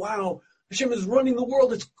Kippur. Wow, Hashem is running the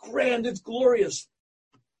world. It's grand. It's glorious.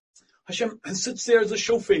 Hashem sits there as a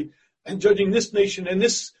shofet and judging this nation and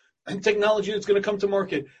this and technology that's going to come to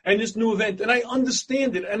market and this new event. And I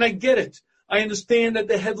understand it and I get it. I understand that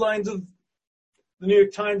the headlines of the New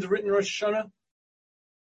York Times are written in Rosh Hashanah.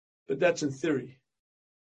 But that's in theory.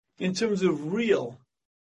 In terms of real,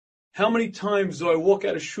 how many times do I walk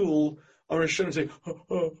out of shul on Rosh Hashanah and say,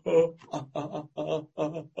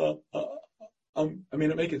 I may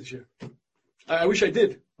not make it this year. I wish I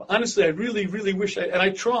did. Honestly, I really, really wish and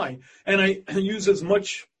I try. And I use as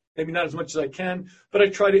much, maybe not as much as I can, but I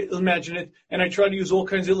try to imagine it, and I try to use all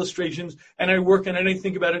kinds of illustrations, and I work on it, and I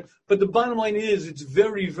think about it. But the bottom line is, it's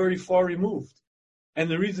very, very far removed. And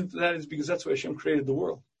the reason for that is because that's why Hashem created the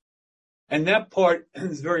world. And that part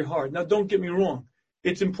is very hard. Now, don't get me wrong.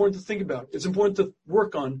 It's important to think about. It's important to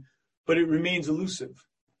work on, but it remains elusive.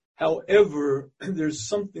 However, there's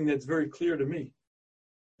something that's very clear to me.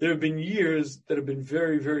 There have been years that have been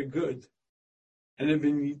very, very good. And there have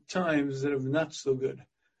been times that have been not so good.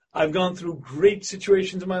 I've gone through great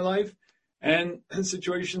situations in my life and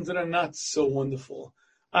situations that are not so wonderful.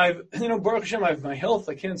 Baruch Hashem, I have my health.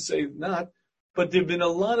 I can't say not. But there have been a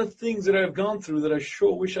lot of things that I've gone through that I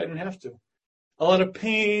sure wish I didn't have to. A lot of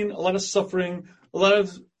pain, a lot of suffering, a lot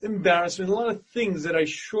of embarrassment, a lot of things that I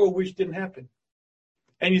sure wish didn't happen.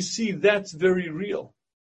 And you see, that's very real.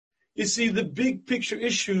 You see, the big picture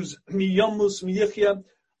issues, miyamus, miyichya,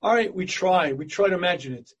 all right, we try to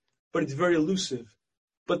imagine it, but it's very elusive.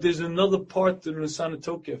 But there's another part to the Nisana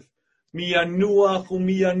Tokef. Miyanuach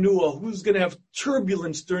umiyanua. Who's going to have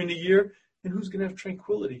turbulence during the year, and who's going to have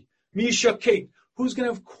tranquility? Miyashaket. Who's going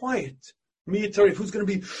to have quiet? Miyatarif. Who's going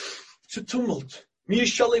to be to tumult?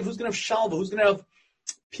 Miyashalev. Who's going to have shalva? Who's going to have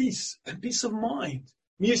peace and peace of mind?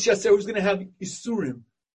 Miyashaser. Who's going to have isurim?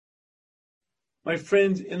 My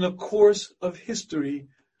friends, in the course of history,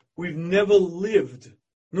 we've never lived,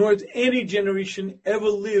 nor has any generation ever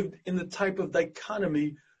lived in the type of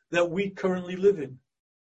dichotomy that we currently live in.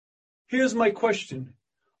 Here's my question.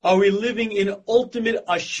 Are we living in ultimate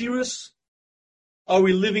ashirus? Are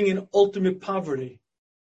we living in ultimate poverty?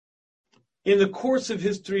 In the course of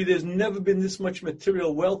history, there's never been this much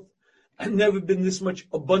material wealth and never been this much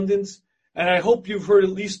abundance. And I hope you've heard at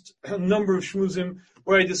least a number of shmuzim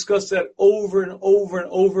where I discuss that over and over and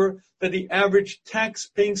over, that the average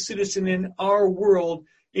tax-paying citizen in our world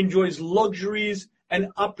enjoys luxuries and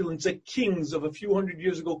opulence that kings of a few hundred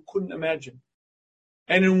years ago couldn't imagine.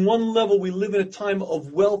 And in one level, we live in a time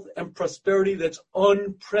of wealth and prosperity that's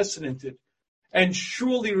unprecedented. And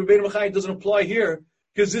surely Rabbeinu Machai doesn't apply here,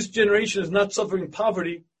 because this generation is not suffering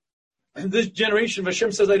poverty. And this generation,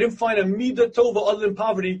 Hashem says, I didn't find a midah tova other than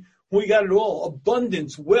poverty. We got it all.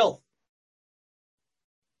 Abundance, wealth.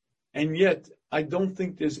 And yet, I don't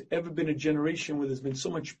think there's ever been a generation where there's been so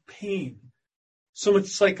much pain, so much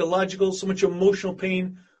psychological, so much emotional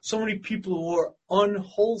pain, so many people who are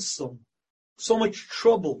unwholesome, so much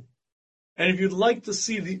trouble. And if you'd like to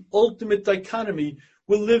see the ultimate dichotomy,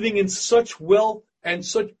 we're living in such wealth and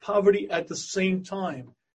such poverty at the same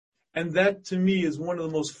time. And that, to me, is one of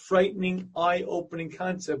the most frightening, eye-opening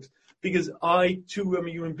concepts, because I, too, am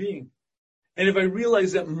a human being. And if I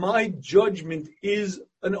realize that my judgment is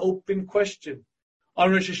an open question.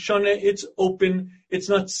 On Rosh Hashanah, it's open. It's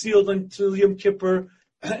not sealed until Yom Kippur.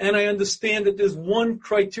 And I understand that there's one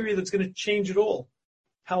criteria that's going to change it all.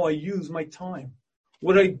 How I use my time.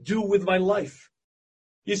 What I do with my life.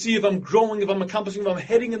 You see, if I'm growing, if I'm accomplishing, if I'm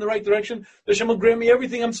heading in the right direction, Hashem will grant me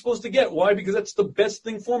everything I'm supposed to get. Why? Because that's the best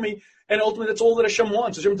thing for me. And ultimately, that's all that Hashem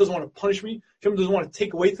wants. Hashem doesn't want to punish me. Hashem doesn't want to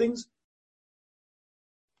take away things.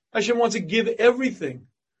 Hashem wants to give everything.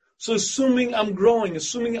 So assuming I'm growing,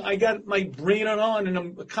 assuming I got my brain on and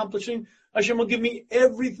I'm accomplishing, Hashem will give me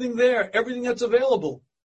everything there, everything that's available,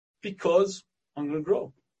 because I'm going to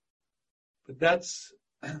grow. But that's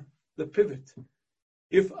the pivot.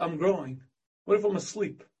 If I'm growing, what if I'm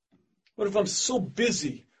asleep? What if I'm so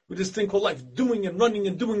busy with this thing called life, doing and running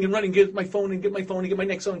and doing and running, get my phone and get my phone and get my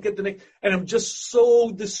next phone and get the next, and I'm just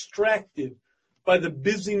so distracted by the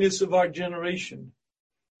busyness of our generation.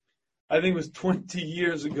 I think it was 20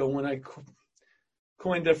 years ago when I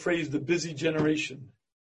coined that phrase, the busy generation.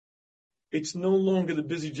 It's no longer the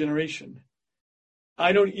busy generation.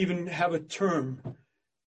 I don't even have a term.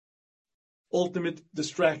 Ultimate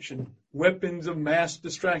distraction, weapons of mass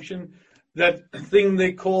distraction, that thing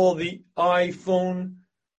they call the iPhone.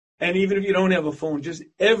 And even if you don't have a phone, just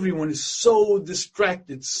everyone is so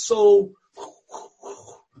distracted, so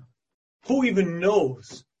who even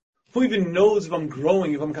knows? Who even knows if I'm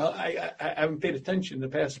growing, if I haven't paid attention in the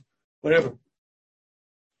past, whatever.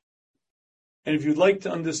 And if you'd like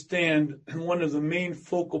to understand one of the main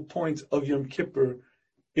focal points of Yom Kippur,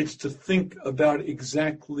 it's to think about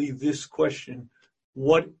exactly this question.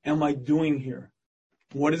 What am I doing here?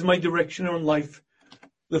 What is my direction in life?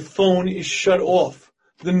 The phone is shut off.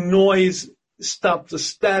 The noise stopped. The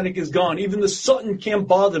static is gone. Even the Sutton can't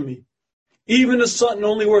bother me. Even the Sutton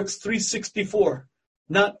only works 364,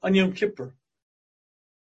 not on Yom Kippur.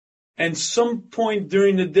 And some point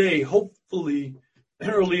during the day, hopefully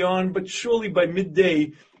early on, but surely by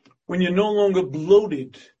midday, when you're no longer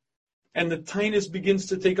bloated and the tightness begins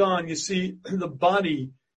to take on, you see the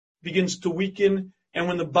body begins to weaken. And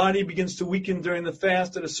when the body begins to weaken during the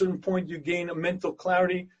fast, at a certain point you gain a mental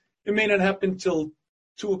clarity. It may not happen till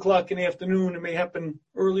 2 o'clock in the afternoon. It may happen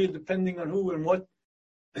earlier, depending on who and what.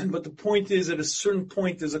 But the point is, at a certain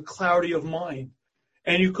point, there's a clarity of mind.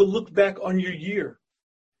 And you could look back on your year.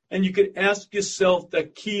 And you could ask yourself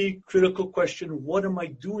that key critical question, what am I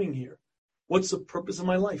doing here? What's the purpose of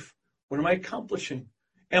my life? What am I accomplishing?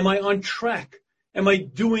 Am I on track? Am I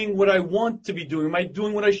doing what I want to be doing? Am I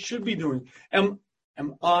doing what I should be doing? Am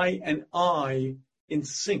I in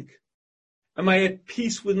sync? Am I at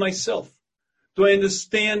peace with myself? Do I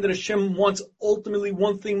understand that Hashem wants ultimately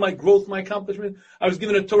one thing, my growth, my accomplishment? I was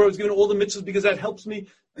given a Torah, I was given all the mitzvahs because that helps me.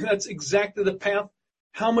 That's exactly the path.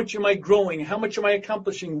 How much am I growing? How much am I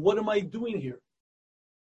accomplishing? What am I doing here?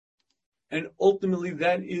 And ultimately,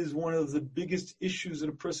 that is one of the biggest issues that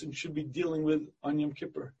a person should be dealing with on Yom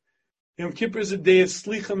Kippur. Yom Kippur is a day of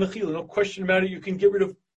Slicha Mechila, no question about it. You can get rid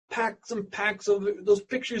of packs and packs of those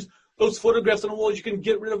pictures, those photographs on the walls. You can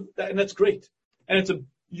get rid of that, and that's great. And it's a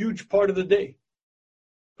huge part of the day.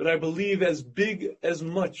 But I believe as big, as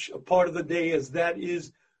much a part of the day as that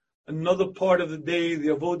is, another part of the day, the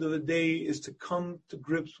avodah of the day, is to come to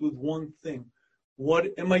grips with one thing.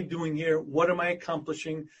 What am I doing here? What am I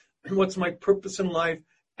accomplishing? What's my purpose in life?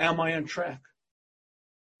 Am I on track?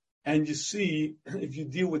 And you see, if you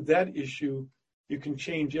deal with that issue, you can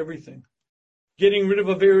change everything. Getting rid of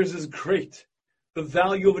Averas is great. The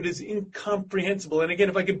value of it is incomprehensible. And again,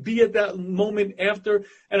 if I could be at that moment after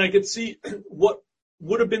and I could see what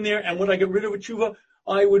would have been there and what I get rid of with Teshuvah,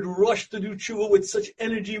 I would rush to do Teshuvah with such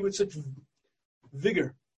energy, with such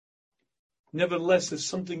vigor. Nevertheless, there's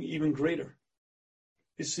something even greater.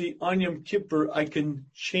 You see, on Yom Kippur, I can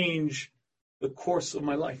change the course of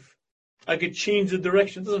my life. I could change the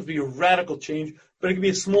direction. It doesn't have to be a radical change, but it can be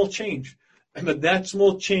a small change. But that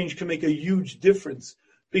small change can make a huge difference.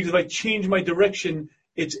 Because if I change my direction,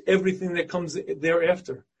 it's everything that comes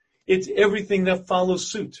thereafter. It's everything that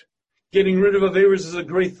follows suit. Getting rid of Averas is a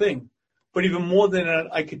great thing. But even more than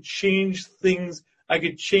that, I could change things. I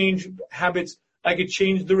could change habits. I could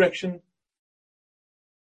change direction.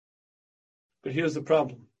 But here's the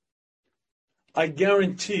problem. I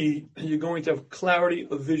guarantee you're going to have clarity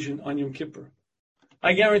of vision on Yom Kippur.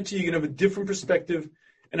 I guarantee you're going to have a different perspective.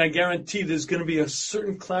 And I guarantee there's going to be a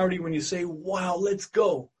certain clarity when you say, wow, let's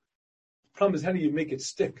go. The problem is, how do you make it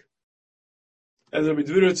stick? As Rabbi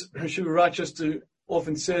Dvidovitz, Yeshiva Rochester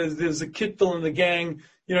often says, there's a kittel in the gang.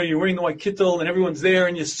 You know, you're wearing the white kittel and everyone's there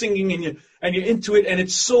and you're singing and you're into it and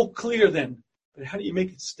it's so clear then. But how do you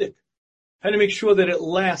make it stick? How do you make sure that it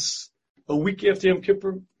lasts a week after Yom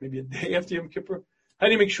Kippur, maybe a day after Yom Kippur? How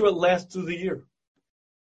do you make sure it lasts through the year?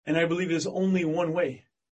 And I believe there's only one way.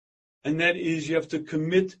 And that is you have to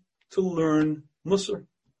commit to learn Musar.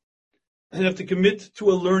 And you have to commit to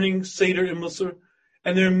a learning Seder in Musar.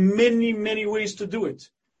 And there are many, many ways to do it.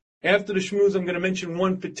 After the Shmuz, I'm going to mention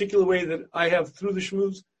one particular way that I have through the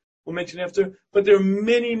Shmuz. We'll mention after. But there are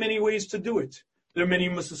many, many ways to do it. There are many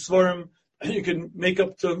Musar Svarim. You can make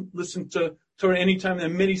up to listen to Torah anytime. There are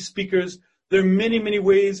many speakers. There are many, many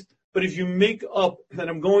ways. But if you make up that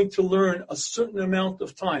I'm going to learn a certain amount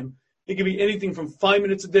of time, it can be anything from 5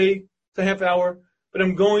 minutes a day to half hour, but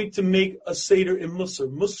I'm going to make a Seder in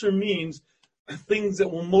Musar. Musar means things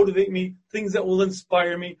that will motivate me, things that will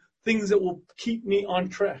inspire me, things that will keep me on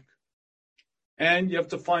track. And you have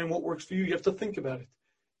to find what works for you. You have to think about it.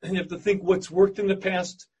 And you have to think what's worked in the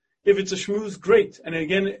past. If it's a shmooze, great. And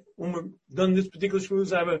again, when we're done this particular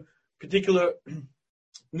shmooze, I have a particular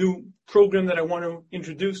new program that I want to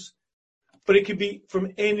introduce. But it could be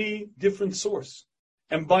from any different source.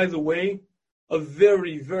 And by the way, a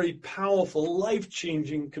very, very powerful,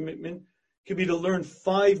 life-changing commitment could be to learn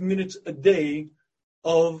 5 minutes a day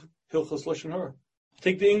of Hilchos Lashon Hara.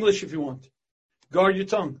 Take the English if you want. Guard your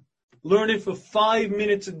tongue. Learn it for 5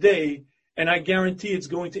 minutes a day, and I guarantee it's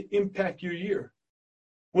going to impact your year.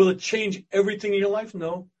 Will it change everything in your life?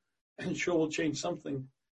 No. And sure will change something.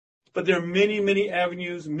 But there are many, many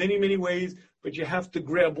avenues, many, many ways, but you have to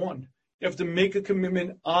grab one. You have to make a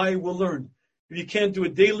commitment. I will learn. If you can't do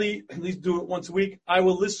it daily, at least do it once a week. I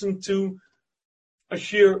will listen to a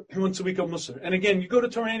shir once a week of Musar. And again, you go to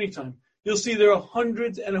Torah anytime. You'll see there are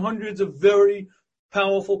hundreds and hundreds of very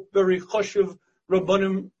powerful, very choshev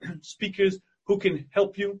Rabbanim speakers who can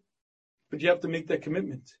help you, but you have to make that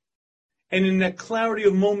commitment. And in that clarity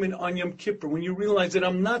of moment on Yom Kippur, when you realize that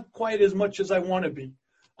I'm not quite as much as I want to be,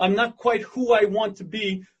 I'm not quite who I want to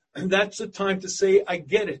be, that's the time to say, I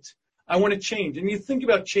get it. I want to change. And you think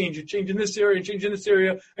about change. You change in this area, change in this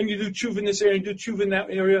area, and you do tshuva in this area, and do tshuva in that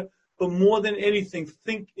area. But more than anything,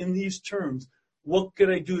 think in these terms. What could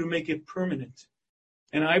I do to make it permanent?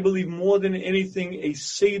 And I believe more than anything, a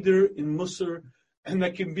seder in Musar, and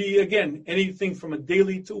that can be, again, anything from a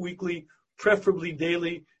daily to a weekly, preferably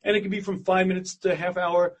daily, and it can be from 5 minutes to a half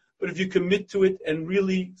hour. But if you commit to it and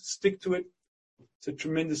really stick to it, it's a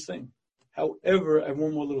tremendous thing. However, I have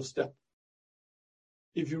one more little step.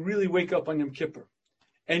 If you really wake up on Yom Kippur,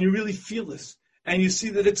 and you really feel this, and you see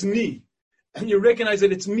that it's me, and you recognize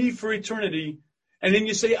that it's me for eternity, and then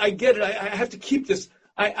you say, I get it, I have to keep this,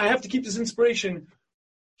 I have to keep this inspiration,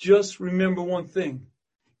 just remember one thing.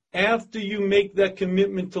 After you make that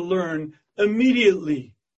commitment to learn,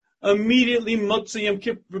 immediately, Motzei Yom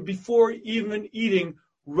Kippur, before even eating,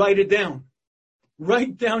 write it down.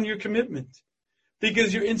 Write down your commitment.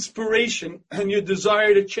 Because your inspiration and your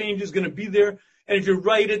desire to change is going to be there. And if you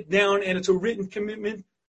write it down and it's a written commitment,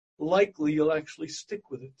 likely you'll actually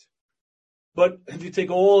stick with it. But if you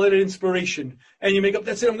take all that inspiration and you make up,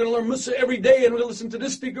 that's it, I'm going to learn Musa every day and I'm going to listen to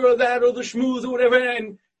this speaker or that or the Shmuz or whatever,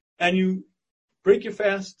 and you break your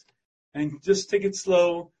fast and just take it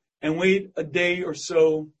slow and wait a day or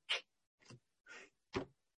so,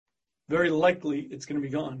 very likely it's going to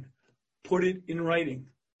be gone. Put it in writing.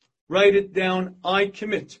 Write it down. I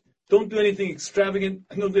commit. Don't do anything extravagant.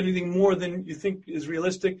 Don't do anything more than you think is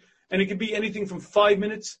realistic. And it could be anything from 5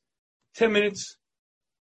 minutes, 10 minutes.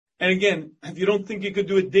 And again, if you don't think you could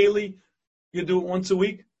do it daily, you do it once a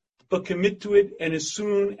week. But commit to it. And as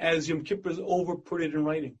soon as Yom Kippur is over, put it in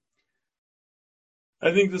writing.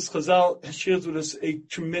 I think this Chazal shares with us a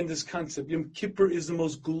tremendous concept. Yom Kippur is the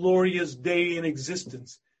most glorious day in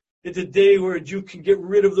existence. It's a day where a Jew can get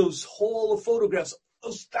rid of those haul of photographs,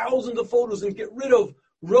 those thousands of photos, and get rid of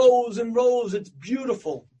rows and rows. It's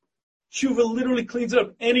beautiful. Teshuvah literally cleans it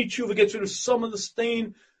up. Any Teshuvah gets rid of some of the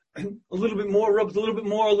stain, and a little bit more, rubs a little bit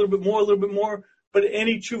more, a little bit more, a little bit more. But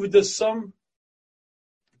any Teshuvah does some.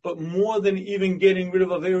 But more than even getting rid of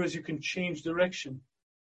Averas, you can change direction.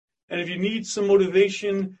 And if you need some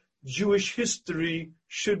motivation, Jewish history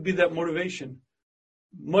should be that motivation.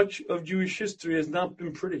 Much of Jewish history has not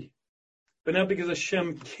been pretty. But not because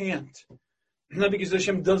Hashem can't. Not because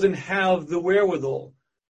Hashem doesn't have the wherewithal.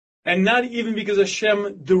 And not even because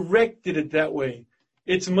Hashem directed it that way.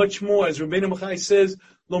 It's much more. As Rabbeinu Machai says,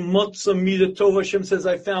 Lo motza mida tova, Hashem says,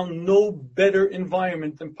 I found no better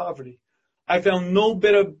environment than poverty. I found no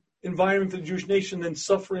better environment for the Jewish nation than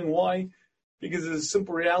suffering. Why? Because it's a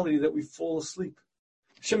simple reality that we fall asleep.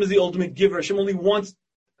 Hashem is the ultimate giver. Hashem only wants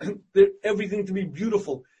everything to be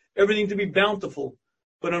beautiful, everything to be bountiful.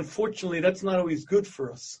 But unfortunately, that's not always good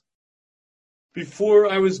for us. Before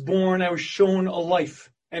I was born, I was shown a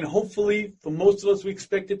life. And hopefully, for most of us, we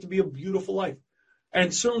expect it to be a beautiful life.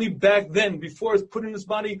 And certainly back then, before I was put in this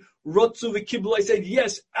body, Rotzu v'Kiblu, I said,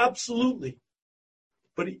 yes, absolutely.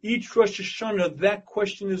 But each Rosh Hashanah, that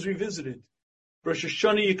question is revisited. Rosh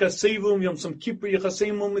Hashanah Yikasevum, Yom Som Kippur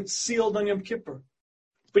Yikasevum, it's sealed on Yom Kippur.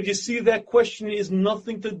 But you see, that question is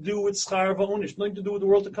nothing to do with Schar v'Onish, nothing to do with the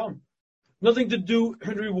world to come. Nothing to do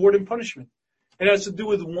with reward and punishment. It has to do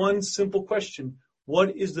with one simple question.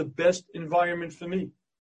 What is the best environment for me?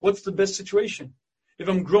 What's the best situation? If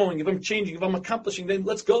I'm growing, if I'm changing, if I'm accomplishing, then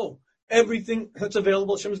let's go. Everything that's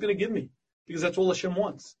available, Hashem is going to give me. Because that's all Hashem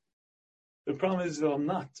wants. The problem is if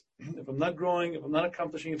I'm not growing, if I'm not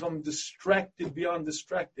accomplishing, if I'm distracted beyond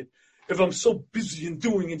distracted, if I'm so busy and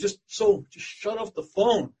doing and just shut off the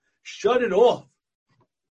phone, shut it off.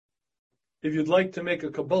 If you'd like to make a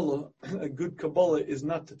Kabbalah, a good Kabbalah is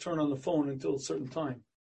not to turn on the phone until a certain time.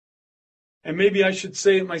 And maybe I should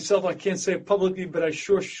say it myself, I can't say it publicly, but I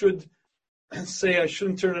sure should say I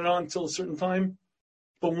shouldn't turn it on until a certain time.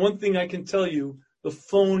 But one thing I can tell you, the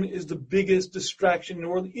phone is the biggest distraction in the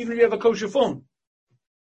world, even if you have a kosher phone.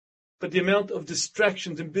 But the amount of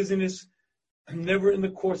distractions and busyness, never in the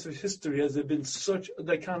course of history has there been such a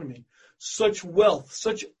dichotomy, such wealth,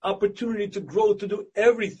 such opportunity to grow, to do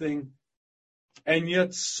everything, and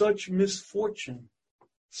yet such misfortune,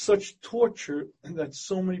 such torture that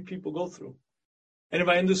so many people go through. And if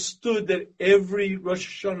I understood that every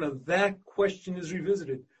Rosh Hashanah, that question is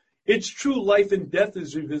revisited. It's true life and death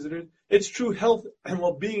is revisited. It's true health and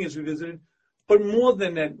well-being is revisited. But more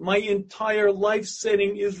than that, my entire life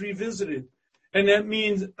setting is revisited. And that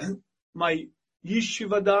means my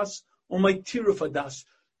yeshivadas or my tirufadas,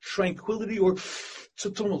 tranquility or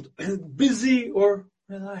tumult, busy or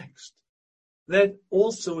relaxed. That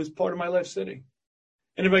also is part of my life setting.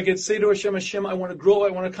 And if I could say to Hashem, Hashem, I want to grow,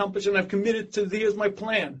 I want to accomplish, and I've committed to thee as my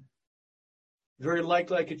plan, very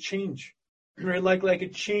likely I could change. Very likely I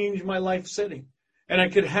could change my life setting. And I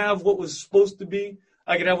could have what was supposed to be.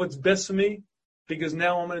 I could have what's best for me, because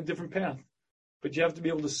now I'm on a different path. But you have to be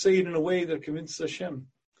able to say it in a way that convinces Hashem.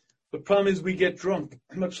 The problem is we get drunk.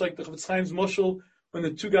 Much like the Chofetz Chaim's mashal, when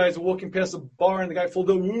the two guys are walking past a bar and the guy falls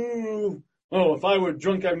down, ooh, oh, if I were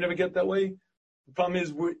drunk, I would never get that way. The problem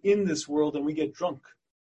is we're in this world and we get drunk.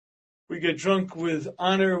 We get drunk with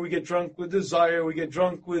honor, we get drunk with desire, we get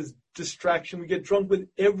drunk with distraction, we get drunk with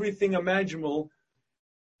everything imaginable,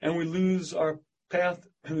 and we lose our path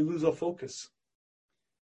and we lose our focus.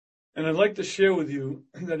 And I'd like to share with you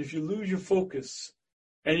that if you lose your focus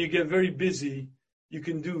and you get very busy, you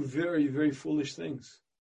can do very, very foolish things.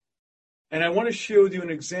 And I want to share with you an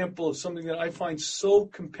example of something that I find so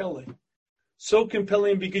compelling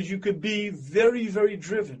because you could be very, very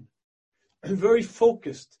driven and very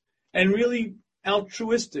focused and really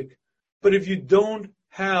altruistic. But if you don't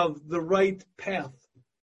have the right path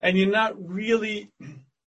and you're not really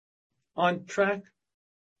on track,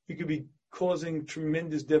 you could be causing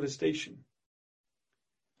tremendous devastation.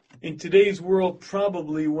 In today's world,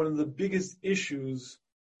 probably one of the biggest issues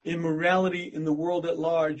in morality in the world at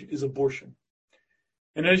large is abortion.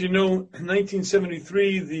 And as you know, in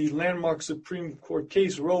 1973, the landmark Supreme Court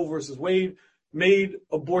case, Roe versus Wade, made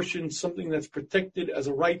abortion something that's protected as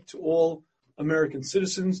a right to all American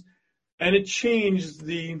citizens. And it changed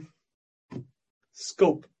the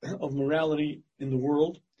scope of morality in the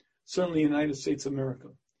world, certainly in the United States of America.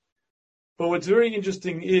 But what's very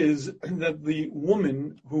interesting is that the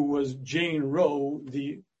woman who was Jane Roe,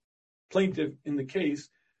 the plaintiff in the case,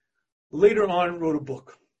 later on wrote a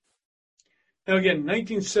book. Now again,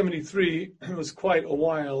 1973 was quite a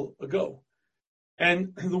while ago.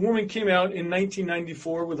 And the woman came out in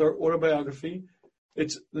 1994 with her autobiography.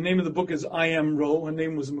 The name of the book is I Am Roe. Her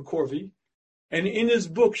name was McCorvey. And in his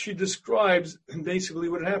book, she describes basically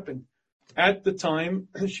what happened. At the time,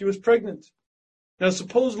 she was pregnant. Now,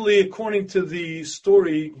 supposedly, according to the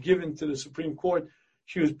story given to the Supreme Court,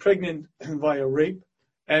 she was pregnant via rape,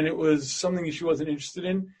 and it was something she wasn't interested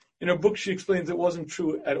in. In her book, she explains it wasn't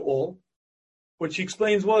true at all. What she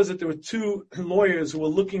explains was that there were two lawyers who were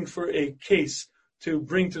looking for a case to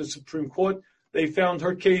bring to the Supreme Court. They found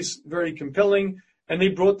her case very compelling, and they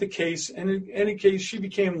brought the case. And in any case, she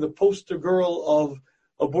became the poster girl of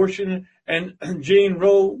abortion, and Jane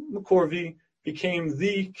Roe McCorvey became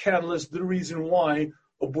the catalyst, the reason why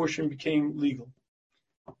abortion became legal.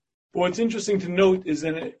 But what's interesting to note is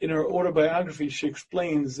that in her autobiography, she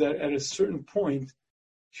explains that at a certain point,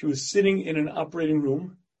 she was sitting in an operating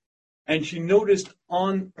room, and she noticed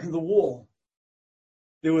on the wall,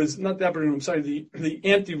 there was not the operating room, sorry, the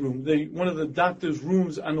anteroom, one of the doctor's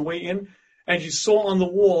rooms on the way in, and she saw on the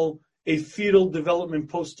wall a fetal development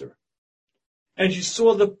poster. And she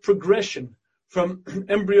saw the progression from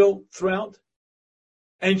embryo throughout.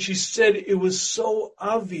 And she said it was so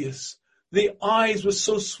obvious. The eyes were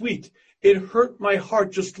so sweet. It hurt my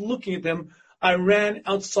heart just looking at them. I ran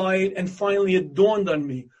outside and finally it dawned on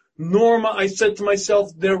me. Norma, I said to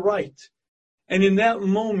myself, they're right. And in that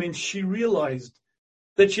moment, she realized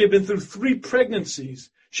that she had been through 3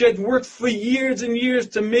 pregnancies. She had worked for years and years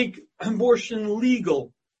to make abortion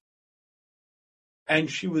legal. And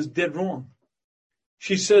she was dead wrong.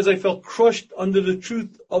 She says, I felt crushed under the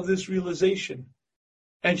truth of this realization.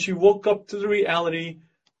 And she woke up to the reality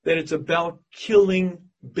that it's about killing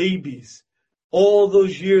babies. All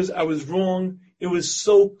those years I was wrong. It was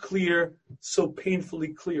so clear, so painfully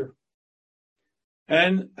clear.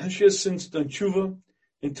 And she has since done Teshuvah.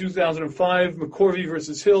 In 2005, McCorvey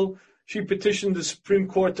versus Hill, she petitioned the Supreme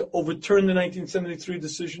Court to overturn the 1973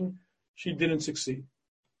 decision. She didn't succeed.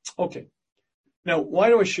 Okay. Now, why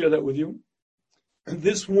do I share that with you?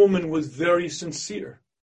 This woman was very sincere.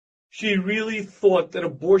 She really thought that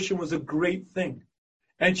abortion was a great thing.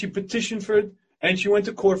 And she petitioned for it, and she went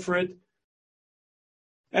to court for it.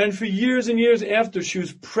 And for years and years after, she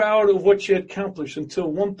was proud of what she had accomplished until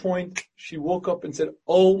one point she woke up and said,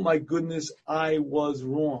 oh my goodness, I was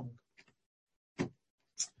wrong.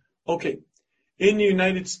 Okay, in the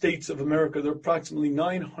United States of America, there are approximately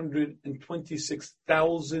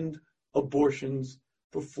 926,000 abortions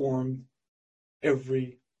performed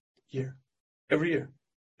every year. Every year.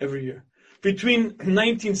 Every year. Between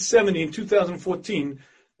 1970 and 2014,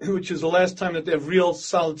 which is the last time that they have real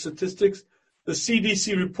solid statistics, the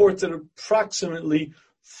CDC reports that approximately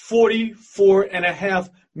 44.5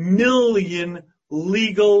 million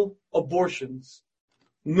legal abortions.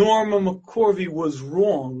 Norma McCorvey was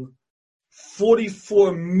wrong.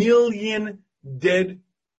 44 million dead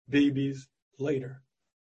babies later.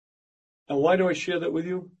 And why do I share that with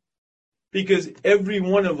you? Because every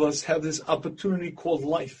one of us have this opportunity called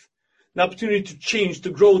life. An opportunity to change,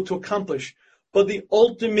 to grow, to accomplish. But the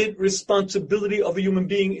ultimate responsibility of a human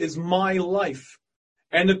being is my life.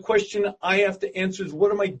 And the question I have to answer is,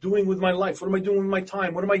 what am I doing with my life? What am I doing with my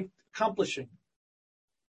time? What am I accomplishing?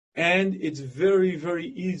 And it's very, very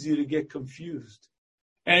easy to get confused.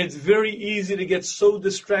 And it's very easy to get so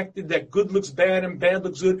distracted that good looks bad and bad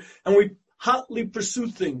looks good. And we hotly pursue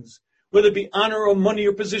things, whether it be honor or money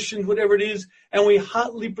or position, whatever it is. And we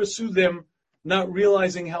hotly pursue them, not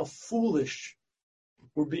realizing how foolish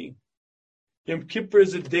we're being. Yom Kippur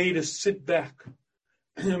is a day to sit back.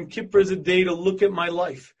 Yom Kippur is a day to look at my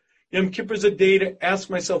life. Yom Kippur is a day to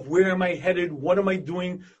ask myself, where am I headed? What am I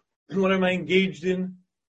doing? What am I engaged in?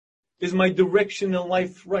 Is my direction in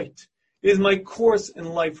life right? Is my course in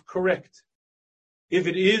life correct? If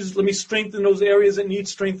it is, let me strengthen those areas that need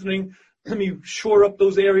strengthening. Let me shore up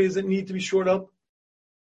those areas that need to be shored up.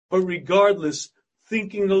 But regardless,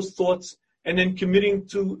 thinking those thoughts and then committing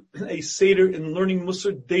to a Seder and learning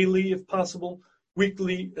Musar daily, if possible,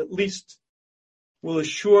 weekly at least, will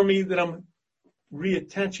assure me that I'm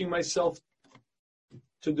reattaching myself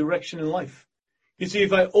to direction in life. You see,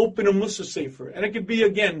 if I open a Musar Sefer, and it could be,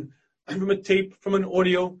 again, from a tape, from an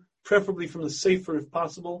audio, preferably from the Sefer if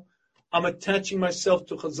possible, I'm attaching myself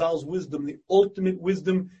to Chazal's wisdom, the ultimate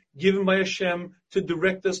wisdom given by Hashem to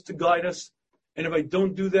direct us, to guide us. And if I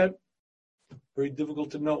don't do that, very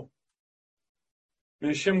difficult to know. May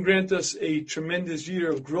Hashem grant us a tremendous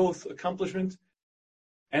year of growth, accomplishment.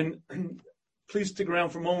 And please stick around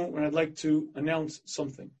for a moment when I'd like to announce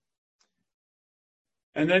something.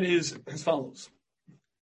 And that is as follows.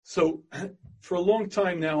 So for a long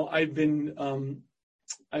time now, I've been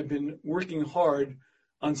working hard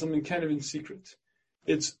on something kind of in secret.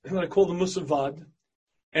 It's what I call the Musar Vad,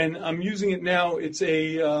 and I'm using it now. It's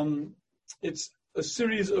a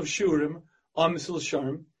series of shiurim on Mesilas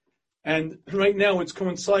Yesharim, and right now it's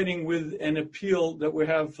coinciding with an appeal that we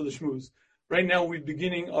have for the Shmuz. Right now we're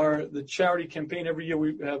beginning the charity campaign. Every year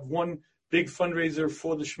we have one big fundraiser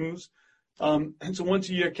for the Shmuz. It's a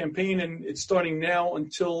once-a-year campaign, and it's starting now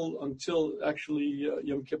until actually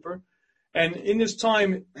Yom Kippur. And in this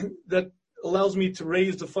time, that allows me to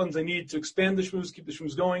raise the funds I need to expand the Shmuz, keep the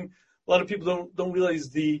Shmuz going. A lot of people don't realize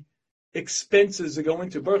the expenses that go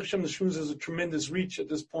into it. Baruch Hashem, the Shmuz has a tremendous reach at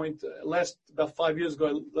this point. About 5 years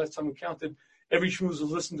ago, last time we counted, every Shmuz was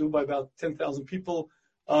listened to by about 10,000 people.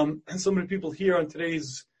 And so many people here on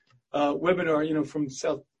today's webinar, from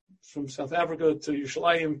South Africa to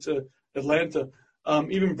Yerushalayim to Atlanta,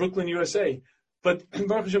 even Brooklyn, USA. But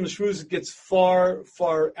Baruch Hashem, the Shmuz gets far,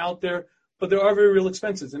 far out there. But there are very real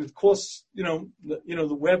expenses, and it costs. The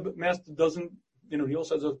webmaster doesn't. He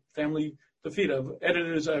also has a family to feed. I have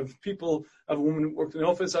editors. I have people. I have a woman who works in the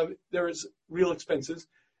office. There is real expenses,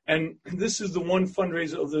 and this is the one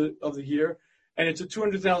fundraiser of the year, and it's a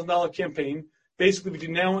 $200,000 campaign. Basically,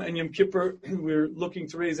 between now and Yom Kippur, we're looking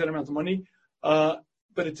to raise that amount of money. But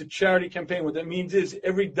it's a charity campaign. What that means is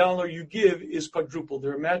every dollar you give is quadrupled.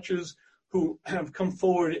 There are matchers who have come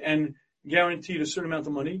forward and guaranteed a certain amount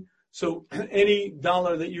of money. So any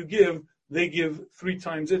dollar that you give, they give 3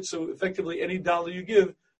 times it. So effectively, any dollar you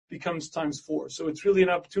give becomes times 4. So it's really an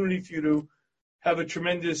opportunity for you to have a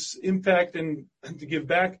tremendous impact and to give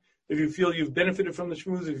back. If you feel you've benefited from the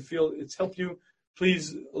Shmuz, if you feel it's helped you,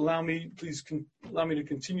 please allow me to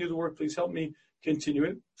continue the work. Please help me continue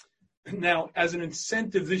it. Now, as an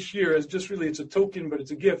incentive this year, it's a token, but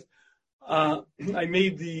it's a gift. I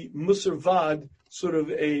made the Musar Vad sort of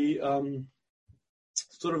a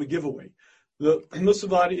giveaway. The Musar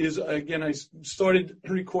Vad is, again, I started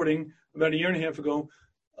recording about a year and a half ago,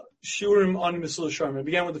 shiurim on Mesilas Yesharim. I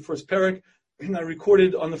began with the first parak, and I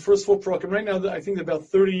recorded on the first 4 parakim. Right now, I think about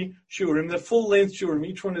 30 shiurim. The full-length shiurim,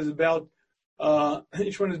 each one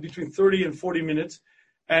is between 30 and 40 minutes.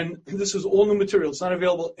 And this is all new material. It's not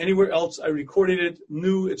available anywhere else. I recorded it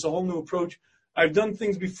new. It's a whole new approach. I've done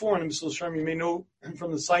things before on Mesil Sharm. You may know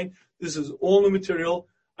from the site. This is all new material.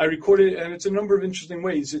 I recorded it, and it's a number of interesting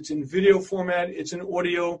ways. It's in video format. It's in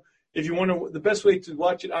audio. If you want to, the best way to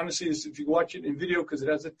watch it, honestly, is if you watch it in video because it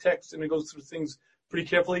has a text and it goes through things pretty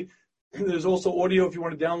carefully. There's also audio if you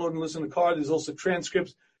want to download and listen to the car. There's also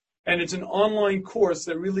transcripts. And it's an online course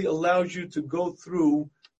that really allows you to go through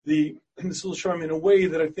the Mesil Sharm in a way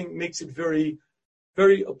that I think makes it very,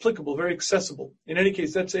 very applicable, very accessible. In any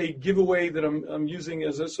case, that's a giveaway that I'm using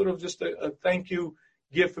as a sort of just a thank you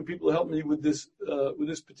gift for people who helped me with this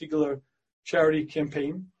particular charity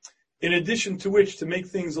campaign. In addition to which, to make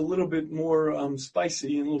things a little bit more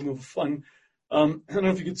spicy and a little more fun, I don't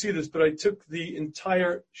know if you can see this, but I took the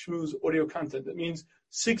entire Shmuz audio content. That means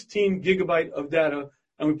 16 gigabyte of data,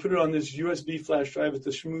 and we put it on this USB flash drive. It's a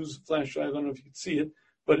Shmuz flash drive. I don't know if you can see it,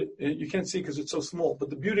 but you can't see it because it's so small. But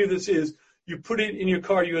the beauty of this is you put it in your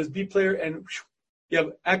car USB player, and you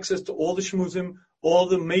have access to all the Shmuzim, all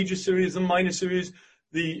the major series, the minor series,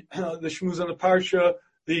 the Shmuz on the Parsha,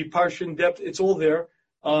 the Parsha in depth. It's all there.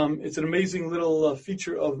 It's an amazing little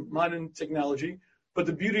feature of modern technology. But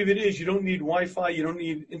the beauty of it is you don't need Wi-Fi, you don't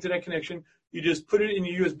need internet connection. You just put it in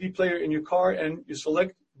your USB player in your car, and you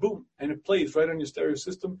select, boom, and it plays right on your stereo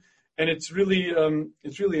system. And it's really a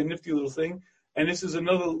nifty little thing. And this is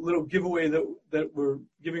another little giveaway that we're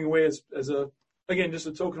giving away as again, just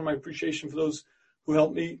a token of my appreciation for those who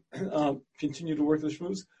helped me continue to work the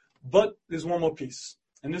Shmuz. But there's one more piece.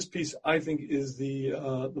 And this piece, I think, is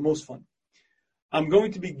the most fun. I'm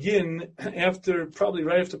going to begin right after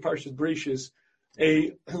Parshas Bereishis,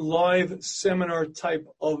 a live seminar type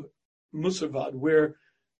of Musar where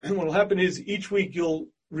what will happen is each week you'll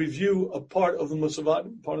review a part of the Musar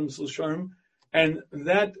part of Mesil Sharm, and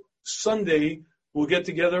that Sunday we'll get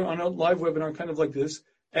together on a live webinar kind of like this,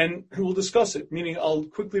 and we'll discuss it, meaning I'll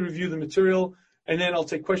quickly review the material, and then I'll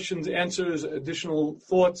take questions, answers, additional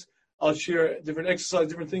thoughts. I'll share different exercises,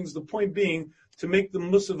 different things. The point being to make the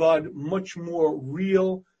Musavad much more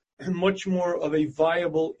real and much more of a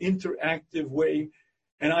viable, interactive way.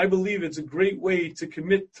 And I believe it's a great way to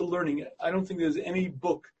commit to learning. I don't think there's any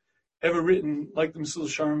book ever written like the Mesil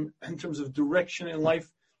Sharm in terms of direction in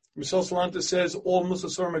life. Misal Salanta says all Musar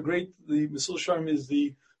Sharm are great. The Mesil Sharm is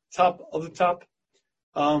the top of the top.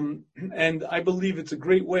 And I believe it's a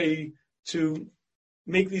great way to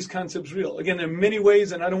make these concepts real. Again, there are many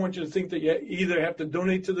ways, and I don't want you to think that you either have to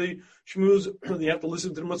donate to the Shmuz or you have to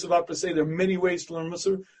listen to the Musar per se. There are many ways to learn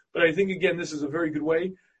Musar, but I think, again, this is a very good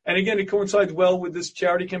way. And again, it coincides well with this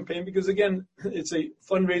charity campaign because, again, it's a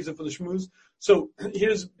fundraiser for the Shmuz. So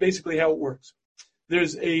here's basically how it works.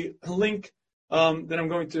 There's a link that I'm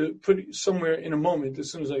going to put somewhere in a moment as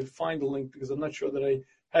soon as I find the link because I'm not sure that I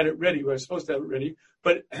had it ready, but I was supposed to have it ready.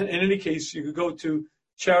 But in any case, you could go to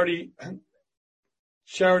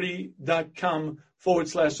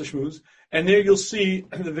charity.com/Shmuz, and there you'll see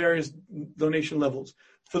the various donation levels.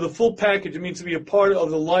 For the full package, it means to be a part of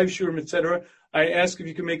the live shurim, etc. I ask if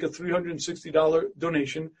you can make a $360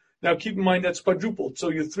 donation. Now, keep in mind that's quadrupled. So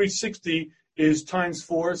your $360 is times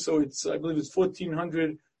 4, so I believe it's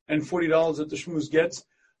 $1,440 that the Shmuz gets.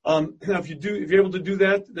 Now, if you're able to do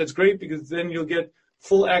that, that's great because then you'll get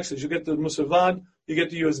full access. You'll get the Musavad, you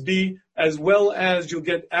get the USB, as well as you'll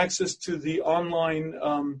get access to the online,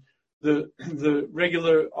 the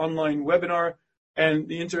regular online webinar and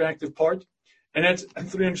the interactive part, and that's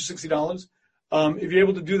 $360. If you're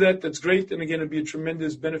able to do that, that's great. And again, it'd be a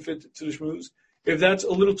tremendous benefit to the Shmuz. If that's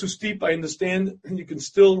a little too steep, I understand. You can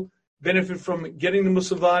still benefit from getting the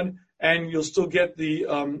Musavad, and you'll still get the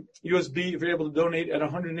USB if you're able to donate at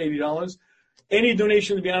 $180. Any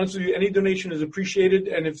donation, to be honest with you, any donation is appreciated.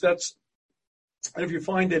 And if you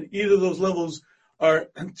find that either of those levels are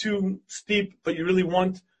too steep, but you really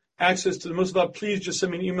want access to the Musavad, please just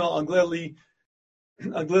send me an email. I'll gladly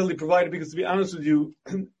provide it because, to be honest with you,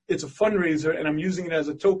 it's a fundraiser and I'm using it as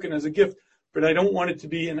a token, as a gift, but I don't want it to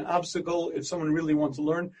be an obstacle if someone really wants to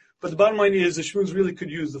learn. But the bottom line is the Shmuz really could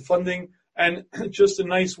use the funding and just a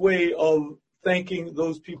nice way of thanking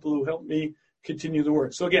those people who helped me continue the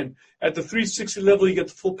work. So again, at the 360 level, you get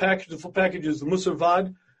the full package. The full package is the Musar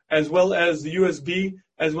Vad, as well as the USB,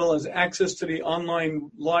 as well as access to the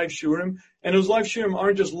online live shurim. And those live shurim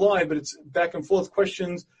aren't just live, but it's back and forth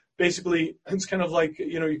questions. Basically, it's kind of like,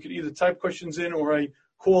 you could either type questions in or I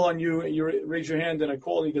call on you and you raise your hand and I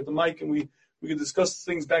call and you get the mic and we can discuss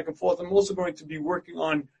things back and forth. I'm also going to be working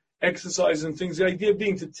on exercises and things. The idea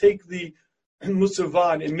being to take the Musar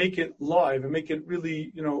Vad and make it live and make it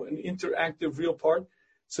really, an interactive, real part.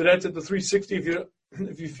 So that's at the 360.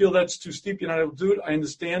 If you feel that's too steep, you're not able to do it, I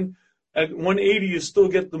understand. At 180, you still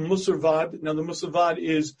get the Musar Vad. Now, the Musar Vad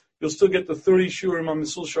is, you'll still get the 30 shurim on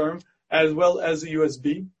Mesil Sharm, as well as the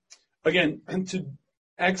USB. Again, and to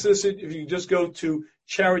access it, if you just go to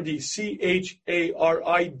charity,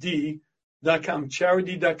 CHARID.com,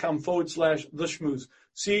 charity.com/the Shmuz,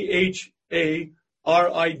 CHARIDY/the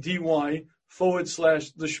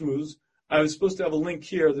Shmuz. I was supposed to have a link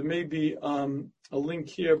here. There may be a link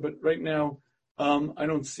here, but right now I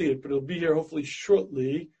don't see it, but it'll be here hopefully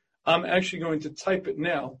shortly. I'm actually going to type it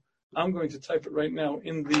now. I'm going to type it right now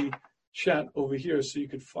in the chat over here so you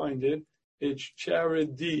could find it. It's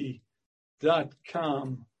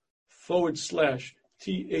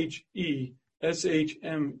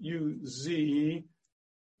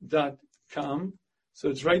So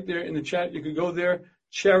it's right there in the chat. You could go there.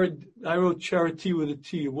 I wrote charity with a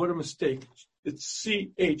T. What a mistake. It's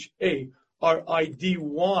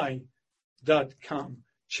CHARIDY.com.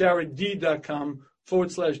 Charity.com/the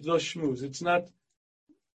Shmuz. It's not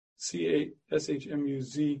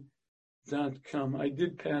CASHMUZ.com. I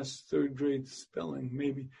did pass third grade spelling,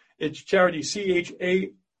 maybe. It's charity,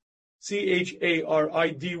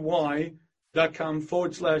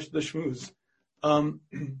 CHARIDY.com/the Shmuz.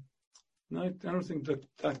 No, I don't think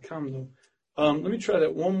 .com though. Let me try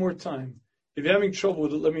that one more time. If you're having trouble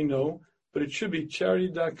with it, let me know. But it should be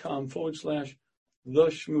charity.com/the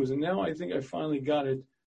Shmuz. And now I think I finally got it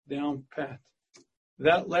down pat.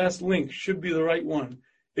 That last link should be the right one.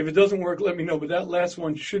 If it doesn't work, let me know. But that last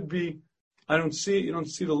one should be, I don't see it. You don't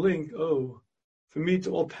see the link. Oh, for me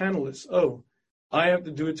to all panelists. Oh, I have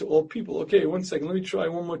to do it to all people. Okay, 1 second. Let me try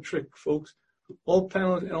one more trick, folks. All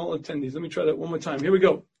panelists and all attendees. Let me try that one more time. Here we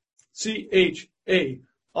go.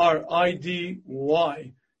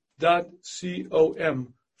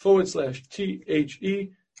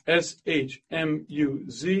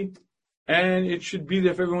 CHARIDY.com/THESHMUZ. And it should be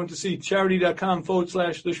there for everyone to see.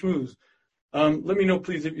 Charity.com/the Shmuz. Let me know,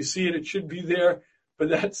 please, if you see it. It should be there, but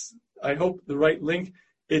that's, I hope, the right link.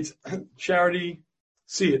 It's charity.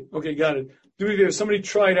 See it. Okay, got it. Do me a favor. Somebody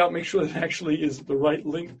try it out. Make sure that it actually is the right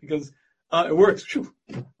link because it works. Whew.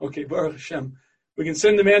 Okay, Baruch Hashem. We can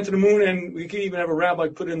send the man to the moon, and we can even have a rabbi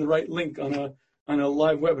put in the right link on a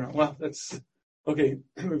live webinar. Wow, that's okay.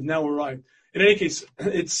 We've now arrived. In any case,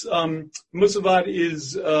 it's Musavad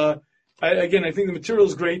is. Again, I think the material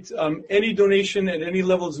is great. Any donation at any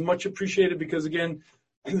level is much appreciated because, again,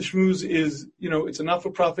 the Shmuz is, it's a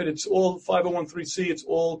not-for-profit. It's all 501(c)(3). It's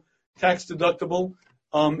all tax deductible.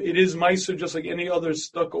 It is MISA, just like any other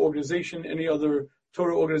tzedakah organization, any other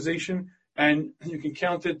Torah organization, and you can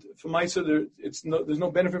count it for MISA. There's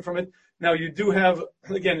no benefit from it. Now, you do have,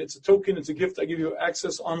 again, it's a token, it's a gift. I give you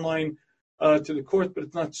access online to the course, but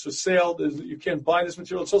it's not for sale. You can't buy this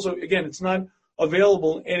material. It's also, again, it's not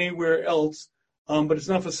available anywhere else, but it's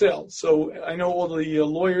not for sale. So I know all the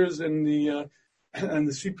lawyers and the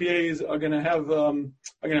CPAs are going to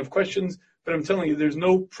have questions, but I'm telling you, there's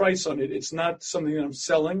no price on it. It's not something that I'm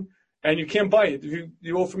selling, and you can't buy it. If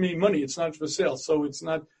you offer me money, it's not for sale. So it's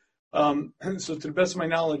not. So to the best of my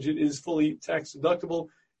knowledge, it is fully tax deductible,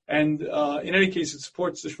 and in any case, it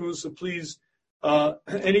supports the Shmuz. So please,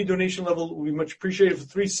 any donation level will be much appreciated. For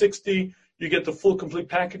 $360. You get the full complete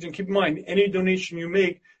package, and keep in mind, any donation you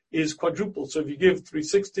make is quadruple. So if you give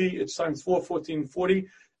 $360, it's times 4, $1440.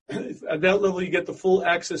 At that level, you get the full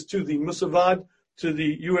access to the Musavad, to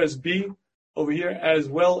the USB over here, as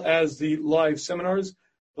well as the live seminars,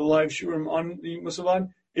 the live shurim on the Musavad.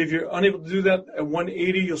 If you're unable to do that at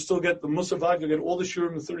 180, you'll still get the Musavad. You'll get all the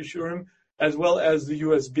shurim, the 30 shurim, as well as the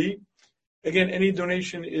USB. Again, any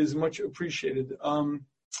donation is much appreciated.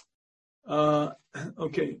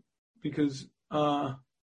 Okay. Because,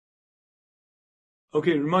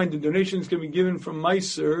 reminder, donations can be given from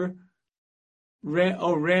Meiser.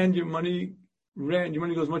 Rand, your money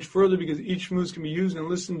goes much further because each Shmuz can be used and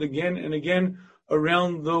listened again and again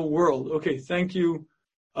around the world. Okay, thank you.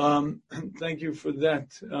 Thank you for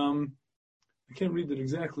that. I can't read that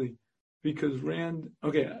exactly because Rand,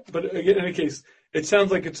 okay, but again, in any case, it sounds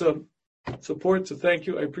like it's a support, so thank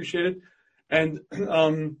you. I appreciate it. And,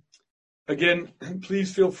 again,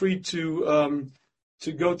 please feel free to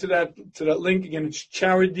go to that link. Again, it's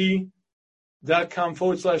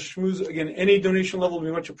charity.com/Shmuz. Again, any donation level will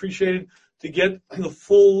be much appreciated. To get the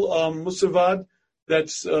full Musavad,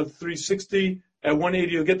 that's $360. At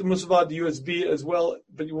 $180, you'll get the Musavad, the USB as well,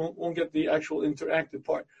 but you won't get the actual interactive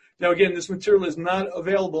part. Now, again, this material is not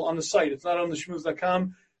available on the site. It's not on the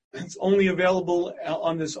shmuz.com. It's only available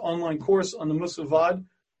on this online course on the Musavad.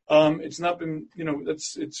 It's not been,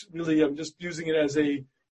 it's really, I'm just using it as a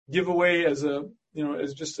giveaway, as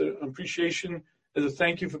just an appreciation, as a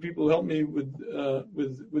thank you for people who helped me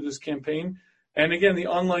with this campaign. And again, the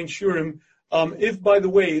online shurim, if, by the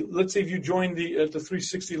way, let's say if you join at the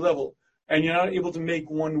 360 level, and you're not able to make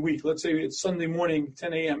 1 week, let's say it's Sunday morning,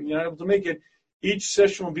 10 a.m., you're not able to make it, each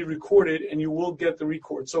session will be recorded and you will get the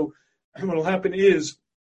record. So what will happen is,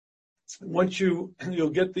 once you'll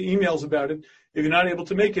get the emails about it. If you're not able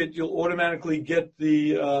to make it, you'll automatically get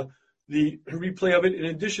the replay of it. In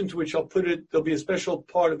addition to which, there'll be a special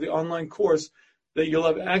part of the online course that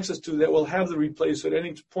you'll have access to that will have the replay. So at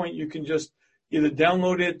any point you can just either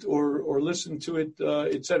download it or listen to it,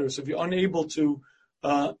 etc. So if you're unable to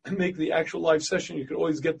make the actual live session, you could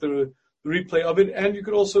always get the replay of it, and you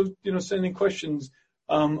could also send in questions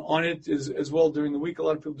on it as well during the week. A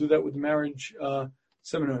lot of people do that with the marriage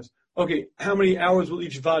seminars. Okay, how many hours will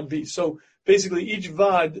each VOD be? So basically, each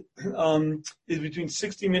VOD is between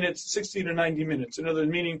 60 to 90 minutes. In other words,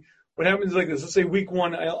 meaning what happens is like this. Let's say week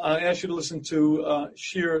 1, I'll ask you to listen to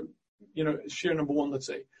shir number 1. Let's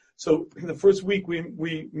say. So in the first week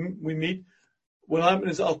we meet. What'll happen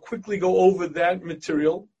is I'll quickly go over that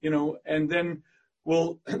material, and then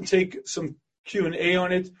we'll take some Q&A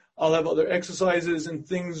on it. I'll have other exercises and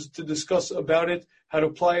things to discuss about it, how to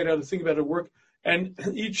apply it, how to think about it, work. And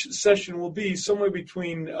each session will be somewhere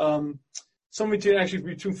between 40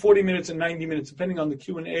 minutes and 90 minutes, depending on the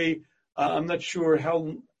Q&A. I'm not sure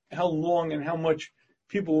how long and how much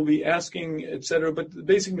people will be asking, etc. But the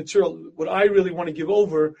basic material, what I really want to give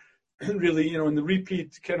over, really, in the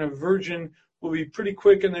repeat kind of version, will be pretty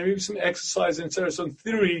quick, and there may be some exercise, etc. So in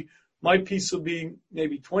theory, my piece will be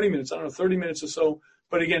maybe 20 minutes, 30 minutes or so.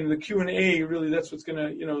 But again, the Q&A, really, that's what's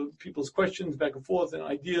going to, people's questions back and forth and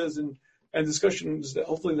ideas and discussions, that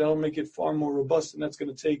hopefully that'll make it far more robust, and that's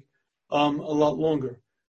going to take a lot longer.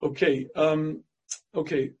 Okay.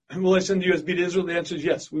 Will I send the USB to Israel? The answer is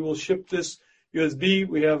yes. We will ship this USB.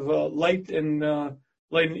 We have light and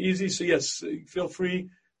easy. So yes, feel free.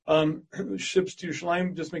 Ships to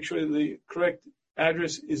Yerushalayim. Just make sure the correct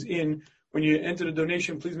address is in. When you enter the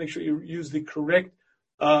donation, please make sure you use the correct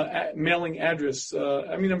mailing address.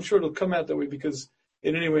 I'm sure it'll come out that way because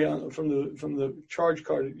in any way from the charge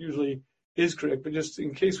card it usually is correct. But just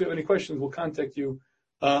in case we have any questions, we'll contact you.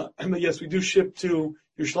 But yes, we do ship to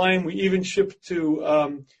Yerushalayim. We even ship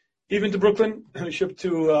to Brooklyn. We ship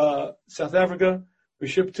to South Africa. We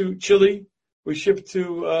ship to Chile. We ship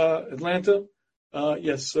to Atlanta.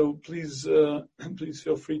 Yes, so please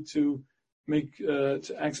feel free to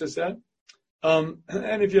to access that.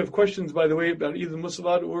 And if you have questions, by the way, about either the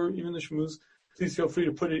Musavad or even the Shmuz, please feel free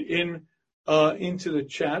to put it into the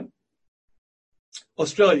chat.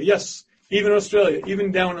 Australia, yes, even Australia,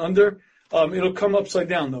 even down under. It'll come upside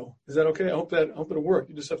down though. Is that okay? I hope it'll work.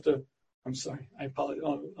 You just have to. I'm sorry. I apologize.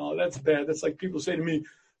 Oh, that's bad. That's like people say to me,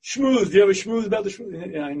 Shmuz. Do you have a Shmuz about the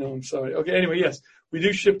Shmuz? Yeah, I know. I'm sorry. Okay. Anyway, yes, we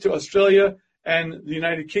do ship to Australia and the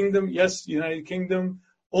United Kingdom. Yes, the United Kingdom.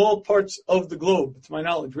 All parts of the globe, to my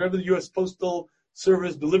knowledge. Wherever the U.S. Postal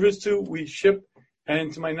Service delivers to, we ship.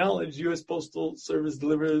 And to my knowledge, U.S. Postal Service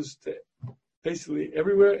delivers to basically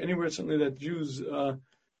everywhere, anywhere certainly that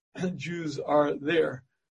Jews are there.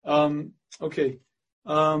 Okay.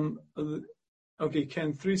 Can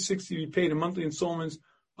 360 be paid in monthly installments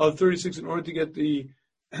of 36 in order to get the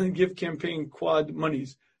gift campaign quad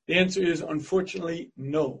monies? The answer is, unfortunately,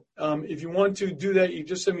 no. If you want to do that, you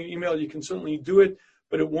just send me an email. You can certainly do it,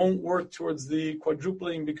 but it won't work towards the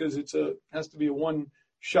quadrupling because it has to be a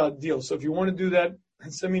one-shot deal. So if you want to do that,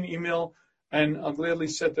 send me an email, and I'll gladly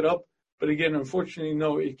set that up. But again, unfortunately,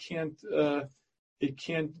 no, it can't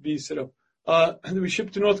be set up. We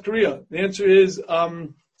ship to North Korea. The answer is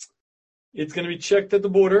it's going to be checked at the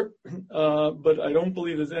border, but I don't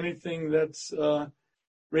believe there's anything that's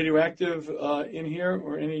radioactive in here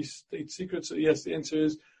or any state secret. So yes, the answer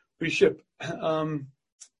is we ship.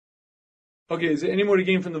 Okay, is there any more to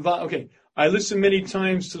gain from the VOD? Okay, I listened many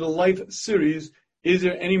times to the Life series. Is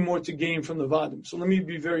there any more to gain from the VOD? So let me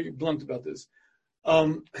be very blunt about this.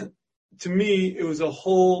 To me, it was a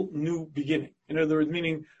whole new beginning. In other words,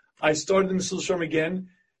 meaning I started the Mesil Sharm again,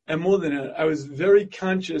 and more than that, I was very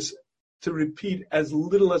conscious to repeat as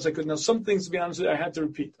little as I could. Now, some things, to be honest with you, I had to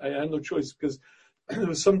repeat. I had no choice because there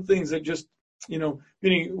were some things that just,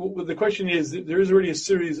 meaning the question is, there is already a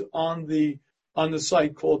series on the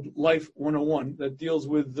site called Life 101 that deals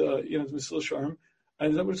with, Mesil Sharm.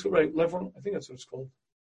 And is that what it's called? Right, Life 101, I think that's what it's called.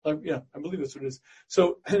 Yeah, I believe that's what it is.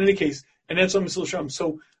 So in any case, and that's on Mesil Sharm.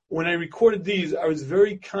 So when I recorded these, I was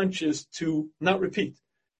very conscious to not repeat.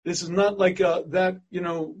 This is not like that,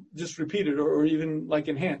 just repeated or even like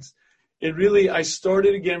enhanced. It really, I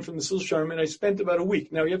started again from the Mesil Sharm, and I spent about a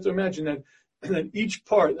week. Now, you have to imagine that each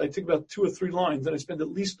part, I took about 2 or 3 lines, and I spent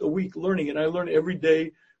at least a week learning it. I learn every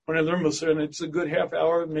day when I learn Musar, and it's a good half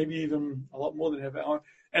hour, maybe even a lot more than half hour.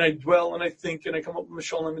 And I dwell, and I think, and I come up with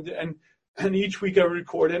Mashallah. And and each week I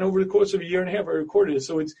record, and over the course of a year and a half I recorded it.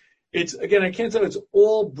 So it's again, I can't tell it's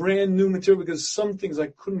all brand new material because some things I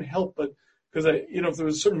couldn't help but because if there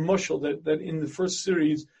was a certain mushal that in the first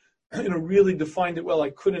series, really defined it well, I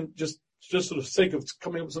couldn't just for the sake of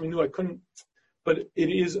coming up with something new, I couldn't. But it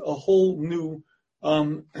is a whole new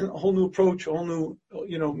approach, a whole new,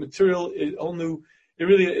 material, a whole new.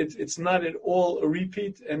 It's not at all a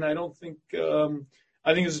repeat, and I don't think.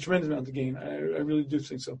 I think there's a tremendous amount to gain. I really do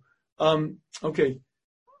think so. Okay.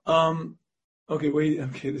 Okay, wait.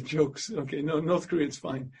 Okay, the jokes. Okay, no, North Korea, it's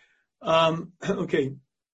fine. Okay.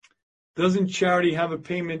 Doesn't charity have a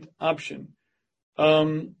payment option?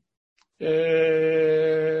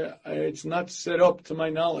 It's not set up to my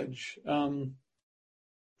knowledge. To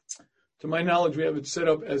my knowledge, we have it set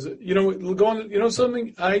up as go on.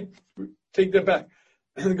 Something. I take that back.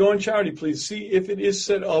 Go on charity, please. See if it is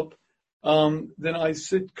set up. Then I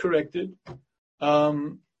sit corrected.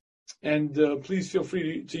 And please feel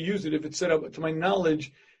free to use it if it's set up. To my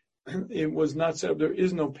knowledge, it was not set up. There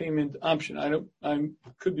is no payment option. I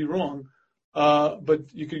could be wrong,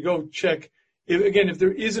 but you could go check. If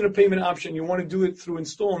there isn't a payment option, you want to do it through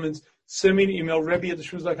installments. Send me an email,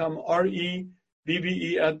 rebbe@theshmuz.com,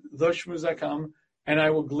 rebbe@theshmuz.com, and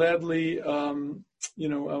I will gladly,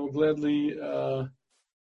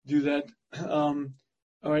 do that. All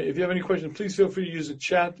right. If you have any questions, please feel free to use the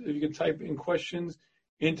chat. If you can type in questions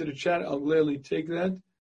into the chat, I'll gladly take that.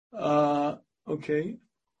 Okay.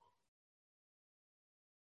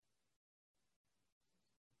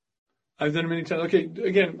 I've done it many times. Okay.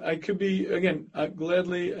 Again, I could be,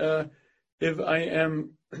 gladly, if I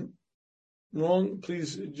am wrong,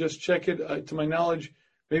 please just check it. To my knowledge,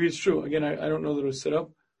 maybe it's true. Again, I don't know that it was set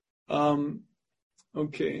up.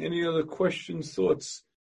 Okay. Any other questions, thoughts?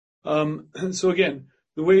 So again,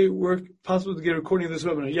 the way it works, possible to get a recording of this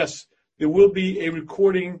webinar. Yes, there will be a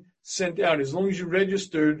recording sent out. As long as you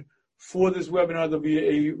registered for this webinar, there'll be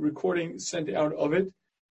a recording sent out of it,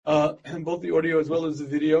 both the audio as well as the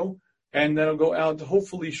video, and that'll go out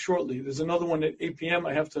hopefully shortly. There's another one at 8 p.m.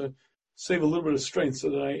 I have to save a little bit of strength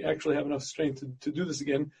so that I actually have enough strength to do this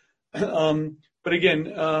again. But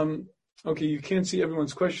again, okay, you can't see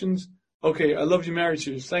everyone's questions. Okay, I love your marriage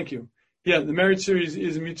series. Thank you. Yeah, the marriage series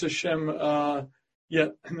is Mitzvah Shem.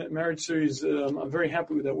 Marriage series. I'm very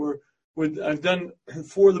happy with that. I've done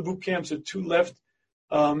 4 of the boot camps, 2 left,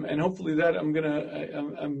 and hopefully that I'm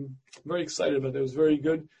very excited about that. It was very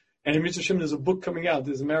good. And in Mitzvah Shem, there's a book coming out.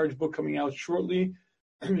 There's a marriage book coming out shortly.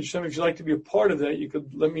 Shem, if you'd like to be a part of that, you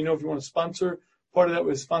could let me know if you want to sponsor. Part of that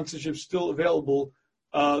with sponsorship still available.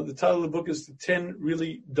 The title of the book is The 10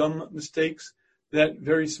 Really Dumb Mistakes That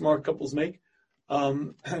Very Smart Couples Make.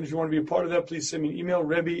 And if you want to be a part of that, please send me an email,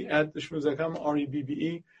 rebbe@theshmuz.com,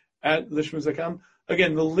 rebbe@theshmuz.com.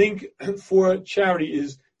 Again, the link for charity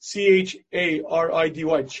is CHARIDY,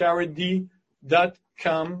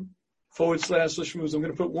 charity.com/Shmuz. I'm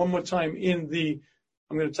going to put one more time I'm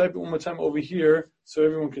going to type it one more time over here so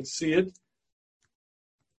everyone can see it.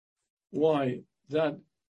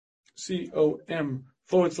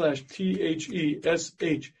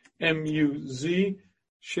 y.com/THESHMUZ,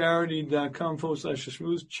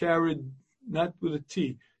 charity.com/Shmuz, charity, not with a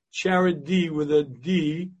T, charity with a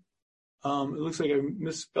D. It looks like I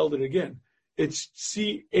misspelled it again. It's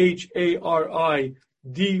CHARIDY. I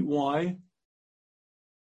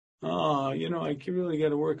really got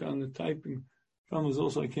to work on the typing. Problem is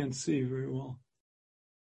also I can't see very well.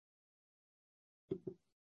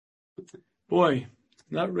 Boy,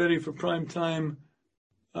 not ready for prime time.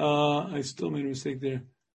 I still made a mistake there.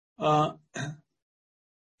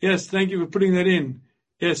 Yes, thank you for putting that in.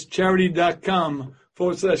 Yes,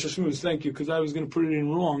 charity.com/Shmuz. Thank you, because I was going to put it in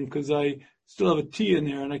wrong because I still have a T in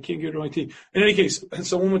there and I can't get rid of my T. In any case,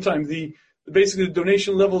 so one more time, basically the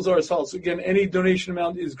donation levels are as follows. Again, any donation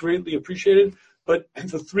amount is greatly appreciated, but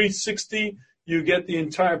for $360, you get the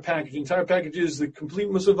entire package. The entire package is the complete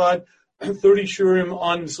Musavad, 30 shurim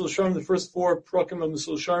on Mesil Sharm, the first 4 prakim of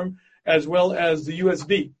Mesil Sharm, as well as the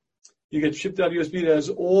USB. You get shipped out USB that has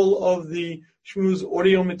all of the Shmuz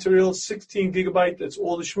audio material, 16 gigabyte. That's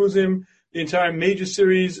all the Shmuzim, the entire major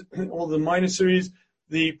series, all the minor series,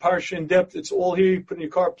 the Parsha in depth. It's all here. You put in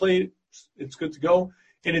your car, play it. It's good to go.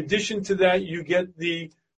 In addition to that, you get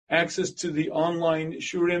the access to the online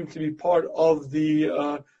shurim to be part of the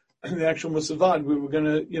actual Musavad. We were going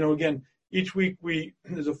to, again, each week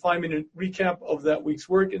there's a 5-minute recap of that week's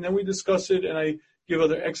work, and then we discuss it, and I give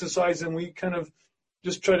other exercises, and we kind of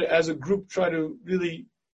just try to, as a group, try to really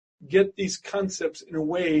get these concepts in a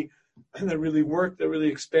way that really work, that really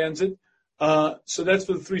expands it. So that's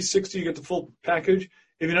for the 360. You get the full package.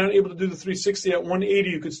 If you're not able to do the 360 at 180,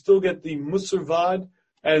 you could still get the Musarvad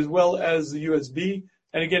as well as the USB.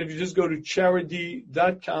 And again, if you just go to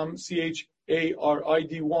charity.com,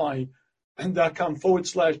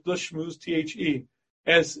 CHARIDY.com/Shmuz,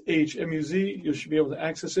 THESHMUZ, you should be able to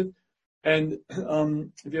access it. And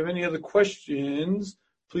if you have any other questions,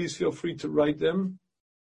 please feel free to write them.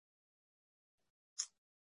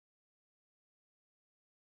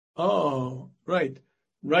 Oh, right.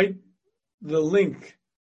 Write the link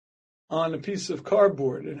on a piece of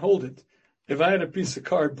cardboard and hold it. If I had a piece of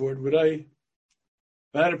cardboard, I wouldn't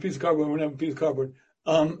have a piece of cardboard.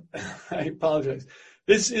 I apologize.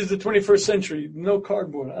 This is the 21st century. No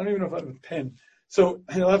cardboard. I don't even know if I have a pen. So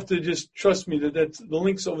you'll have to just trust me that that's the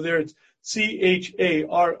link's over there. It's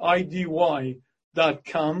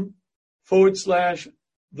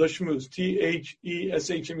CHARIDY.com/the Shmuz,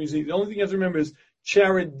 THESHMUZ. The only thing you have to remember is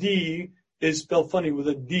charity is spelled funny with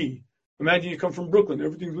a D. Imagine you come from Brooklyn,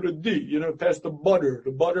 everything's with a D, past the butter,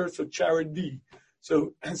 so charity.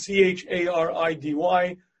 So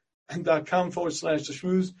CHARIDY.com/the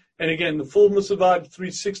Shmuz. And again, the full Musavad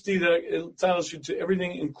 360 that entitles you to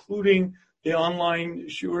everything, including the online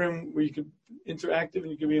shiurim where you can interactive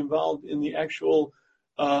and you can be involved in the actual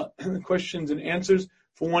questions and answers.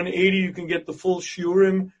 For $180, you can get the full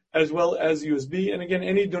shiurim as well as USB. And again,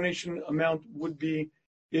 any donation amount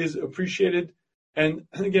is appreciated. And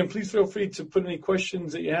again, please feel free to put any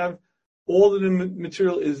questions that you have. All of the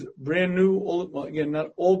material is brand new.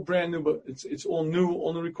 Not all brand new, but it's all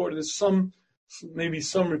new recorded. There's maybe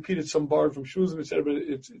some repeated, some borrowed from Shmuz, etc. But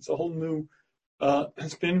it's a whole new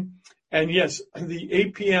spin. And yes, the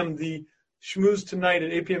 8 p.m., the Shmuz tonight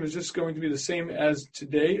at 8 p.m. is just going to be the same as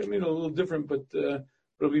today. I mean, a little different, but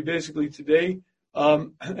it'll be basically today.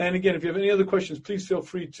 And again, if you have any other questions, please feel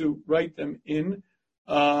free to write them in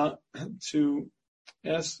to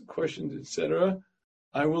ask questions, etc.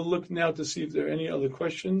 I will look now to see if there are any other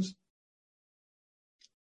questions.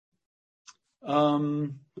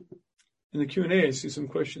 In the Q&A, I see some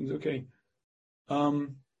questions. Okay.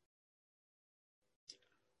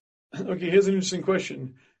 Okay, here's an interesting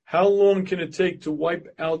question. How long can it take to wipe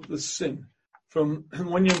out the sin? From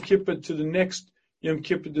one Yom Kippur to the next Yom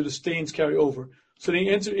Kippur, do the stains carry over? So the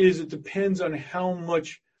answer is it depends on how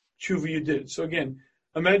much tshuva you did. So again,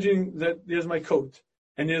 imagine that there's my coat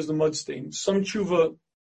and there's the mud stain. Some tshuva,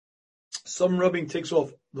 some rubbing takes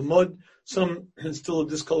off the mud, some has still a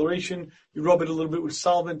discoloration. You rub it a little bit with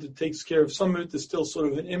solvent, it takes care of some of it. There's still sort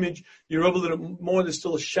of an image. You rub a little more, there's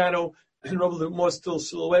still a shadow, and rub a little more, still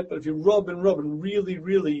silhouette. But if you rub and really,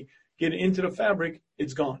 really get into the fabric,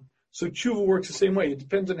 it's gone. So tshuva works the same way. It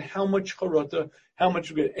depends on how much charata, how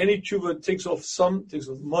much you get. Any tshuva takes off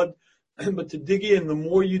mud, but to dig in, the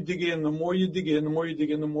more you dig in, the more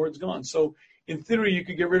it's gone. So in theory, you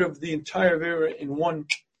could get rid of the entire Avera in one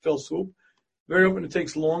fell swoop. Very often it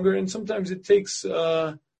takes longer, and sometimes it takes,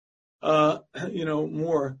 more.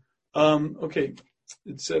 Okay,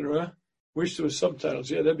 etc. Wish there were subtitles.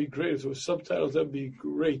 Yeah, that'd be great. If there were subtitles, that'd be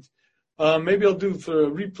great. Maybe I'll do for a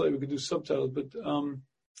replay. We could do subtitles, but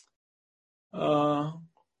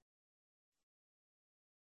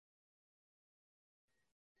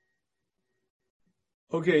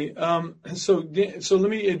okay. So let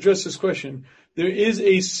me address this question. There is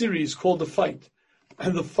a series called The Fight.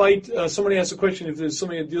 And The Fight. Somebody asked a question if there's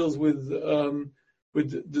something that deals with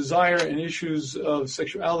desire and issues of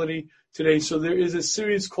sexuality today. So there is a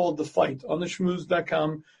series called The Fight on the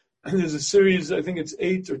shmuz.com. And there's a series, I think it's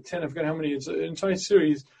 8 or 10, I forgot how many. It's an entire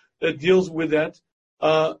series that deals with that.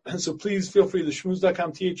 So please feel free, the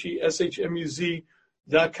shmuz.com,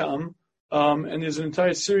 THESHMUZ.com. And there's an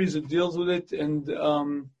entire series that deals with it. And,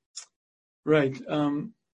 right.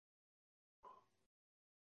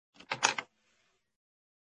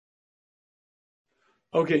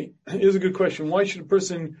 Okay, here's a good question. Why should a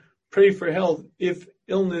person pray for health if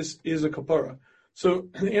illness is a kapara? So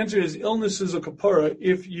the answer is illness is a kapara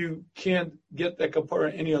if you can't get that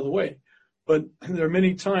kapara any other way. But there are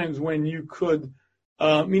many times when you could,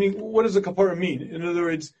 meaning what does a kapara mean? In other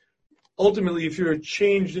words, ultimately, if you're a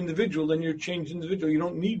changed individual, then you're a changed individual. You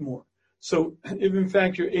don't need more. So if in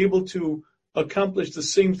fact you're able to accomplish the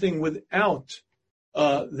same thing without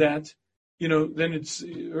that, then it's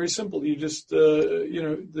very simple. You just,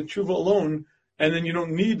 the tshuva alone, and then you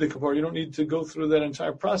don't need the kapara. You don't need to go through that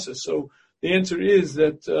entire process. So the answer is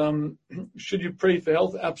that should you pray for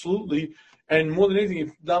health? Absolutely. And more than anything,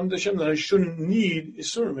 if Dam Hashem that I shouldn't need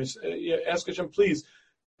Isurim, ask Hashem, please.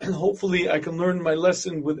 And hopefully I can learn my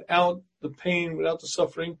lesson without the pain, without the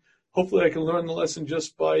suffering. Hopefully I can learn the lesson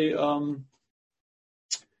just by,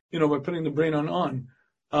 by putting the brain on.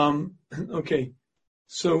 Okay.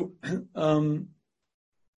 So,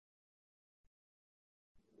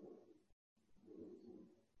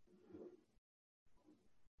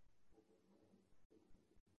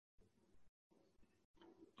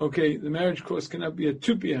 Okay, the marriage course cannot be at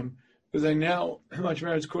 2 p.m. because I now watch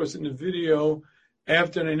marriage course in the video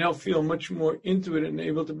after, and I now feel much more into it and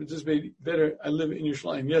able to participate better. I live in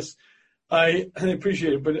Yerushalayim. Yes, I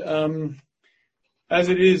appreciate it, but as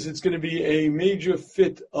it is, it's going to be a major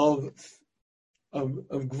fit of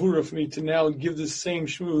gvura for me to now give the same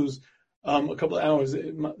shmuz a couple of hours.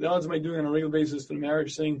 The odds of my doing it on a regular basis for the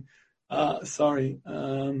marriage thing, sorry,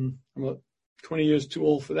 I'm about 20 years too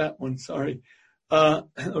old for that one. Sorry.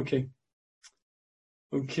 Okay.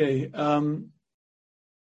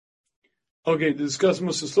 To discuss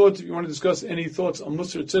Musar's thoughts. If you want to discuss any thoughts on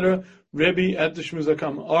Musar, etc.,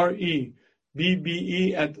 Rebbe@theshmuz.com.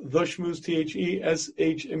 REBBE@theshmuz,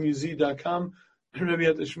 THESHMUZ.com.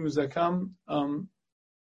 Rebbe@theshmuz.com.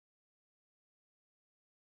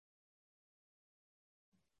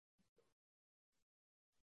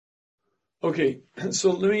 Okay, so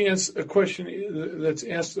let me ask a question that's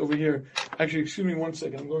asked over here. Actually, excuse me 1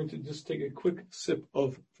 second. I'm going to just take a quick sip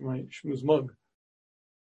from my shmuz mug.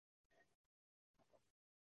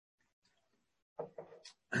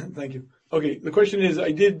 Thank you. Okay, the question is,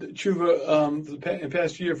 I did tshuva for the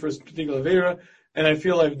past year for a particular avera, and I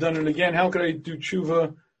feel I've done it again. How could I do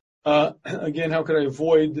tshuva again? How could I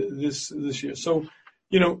avoid this year? So,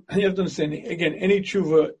 you have to understand, again, any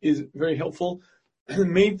tshuva is very helpful. The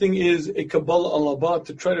main thing is a Kabbalah alabah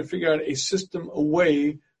to try to figure out a system, a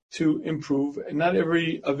way to improve. And not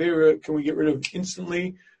every avera can we get rid of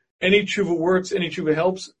instantly. Any tshuva works, any tshuva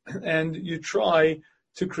helps, and you try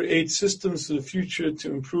to create systems for the future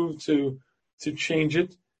to improve, to change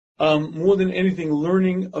it. More than anything,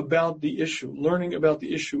 learning about the issue. Learning about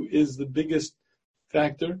the issue is the biggest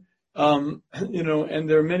factor. And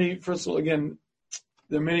there are many, first of all, again,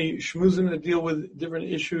 there are many shmuzim that deal with different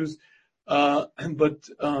issues. But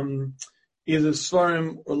either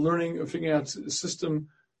svarim or learning or figuring out the system.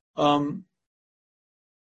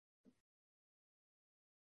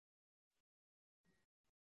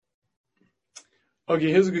 Okay,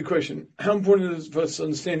 here's a good question. How important is it for us to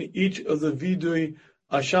understand each of the vidui,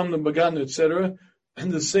 asham, the baganu, etc.,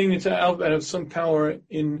 and the saying entire alphabet have some power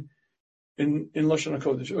in Lashon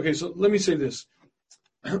HaKodesh? Okay, so let me say this.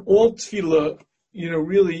 All tefillah,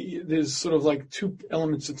 really, there's sort of like two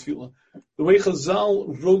elements of tefillah. The way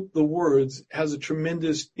Chazal wrote the words has a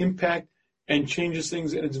tremendous impact and changes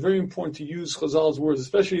things, and it's very important to use Chazal's words,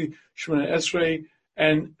 especially Shemona Esrei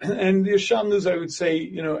and the Shamnus, I would say,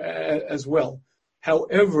 as well.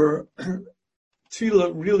 However,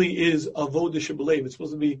 tefillah really is avodah shebelev. It's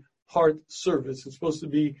supposed to be heart service. It's supposed to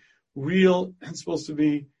be real. It's supposed to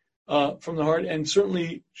be from the heart, and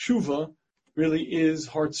certainly tshuva really is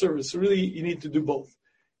heart service. So really, you need to do both.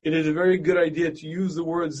 It is a very good idea to use the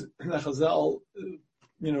words that Chazal,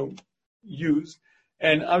 use.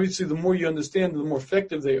 And obviously, the more you understand, the more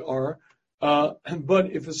effective they are.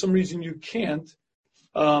 But if for some reason you can't,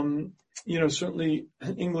 certainly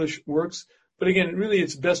English works. But again, really,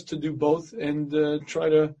 it's best to do both and try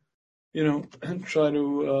to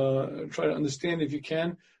understand if you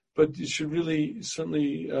can. But you should really,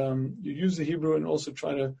 certainly, you use the Hebrew and also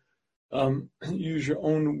try to use your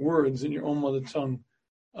own words in your own mother tongue.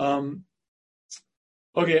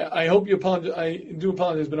 Okay, I hope you apologize. I do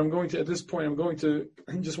apologize, but at this point, I'm going to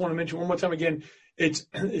just want to mention one more time again. It's,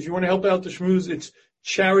 if you want to help out the shmuz, it's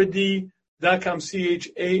charity.com,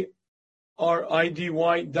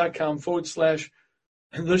 CHARIDY.com /the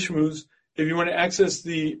shmuz. If you want to access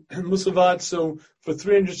the Musavad, so for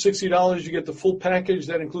 $360, you get the full package.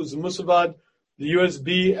 That includes the Musavad, the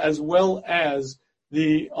USB, as well as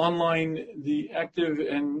the online, the active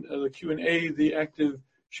and the Q&A, the active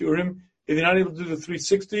shiurim. If you're not able to do the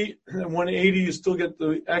 360 and 180, you still get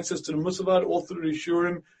the access to the Musavad, all through the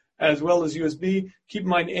shiurim, as well as USB. Keep in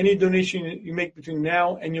mind, any donation you make between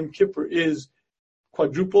now and Yom Kippur is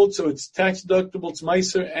quadrupled, so it's tax deductible, it's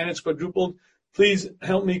meiser, and it's quadrupled. Please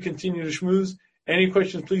help me continue to shmuz. Any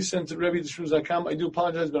questions, please send to Rebbe@theshmuz.com. I do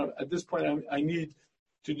apologize, but at this point, I need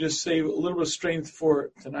to just save a little bit of strength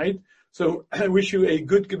for tonight. So I wish you a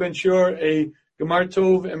good Geben Shiur, a Gemar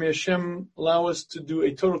Tov, and may Hashem allow us to do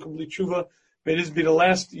a total complete tshuva. May this be the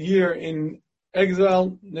last year in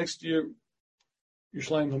exile. Next year,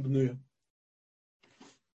 Yerushalayim HaBenuya.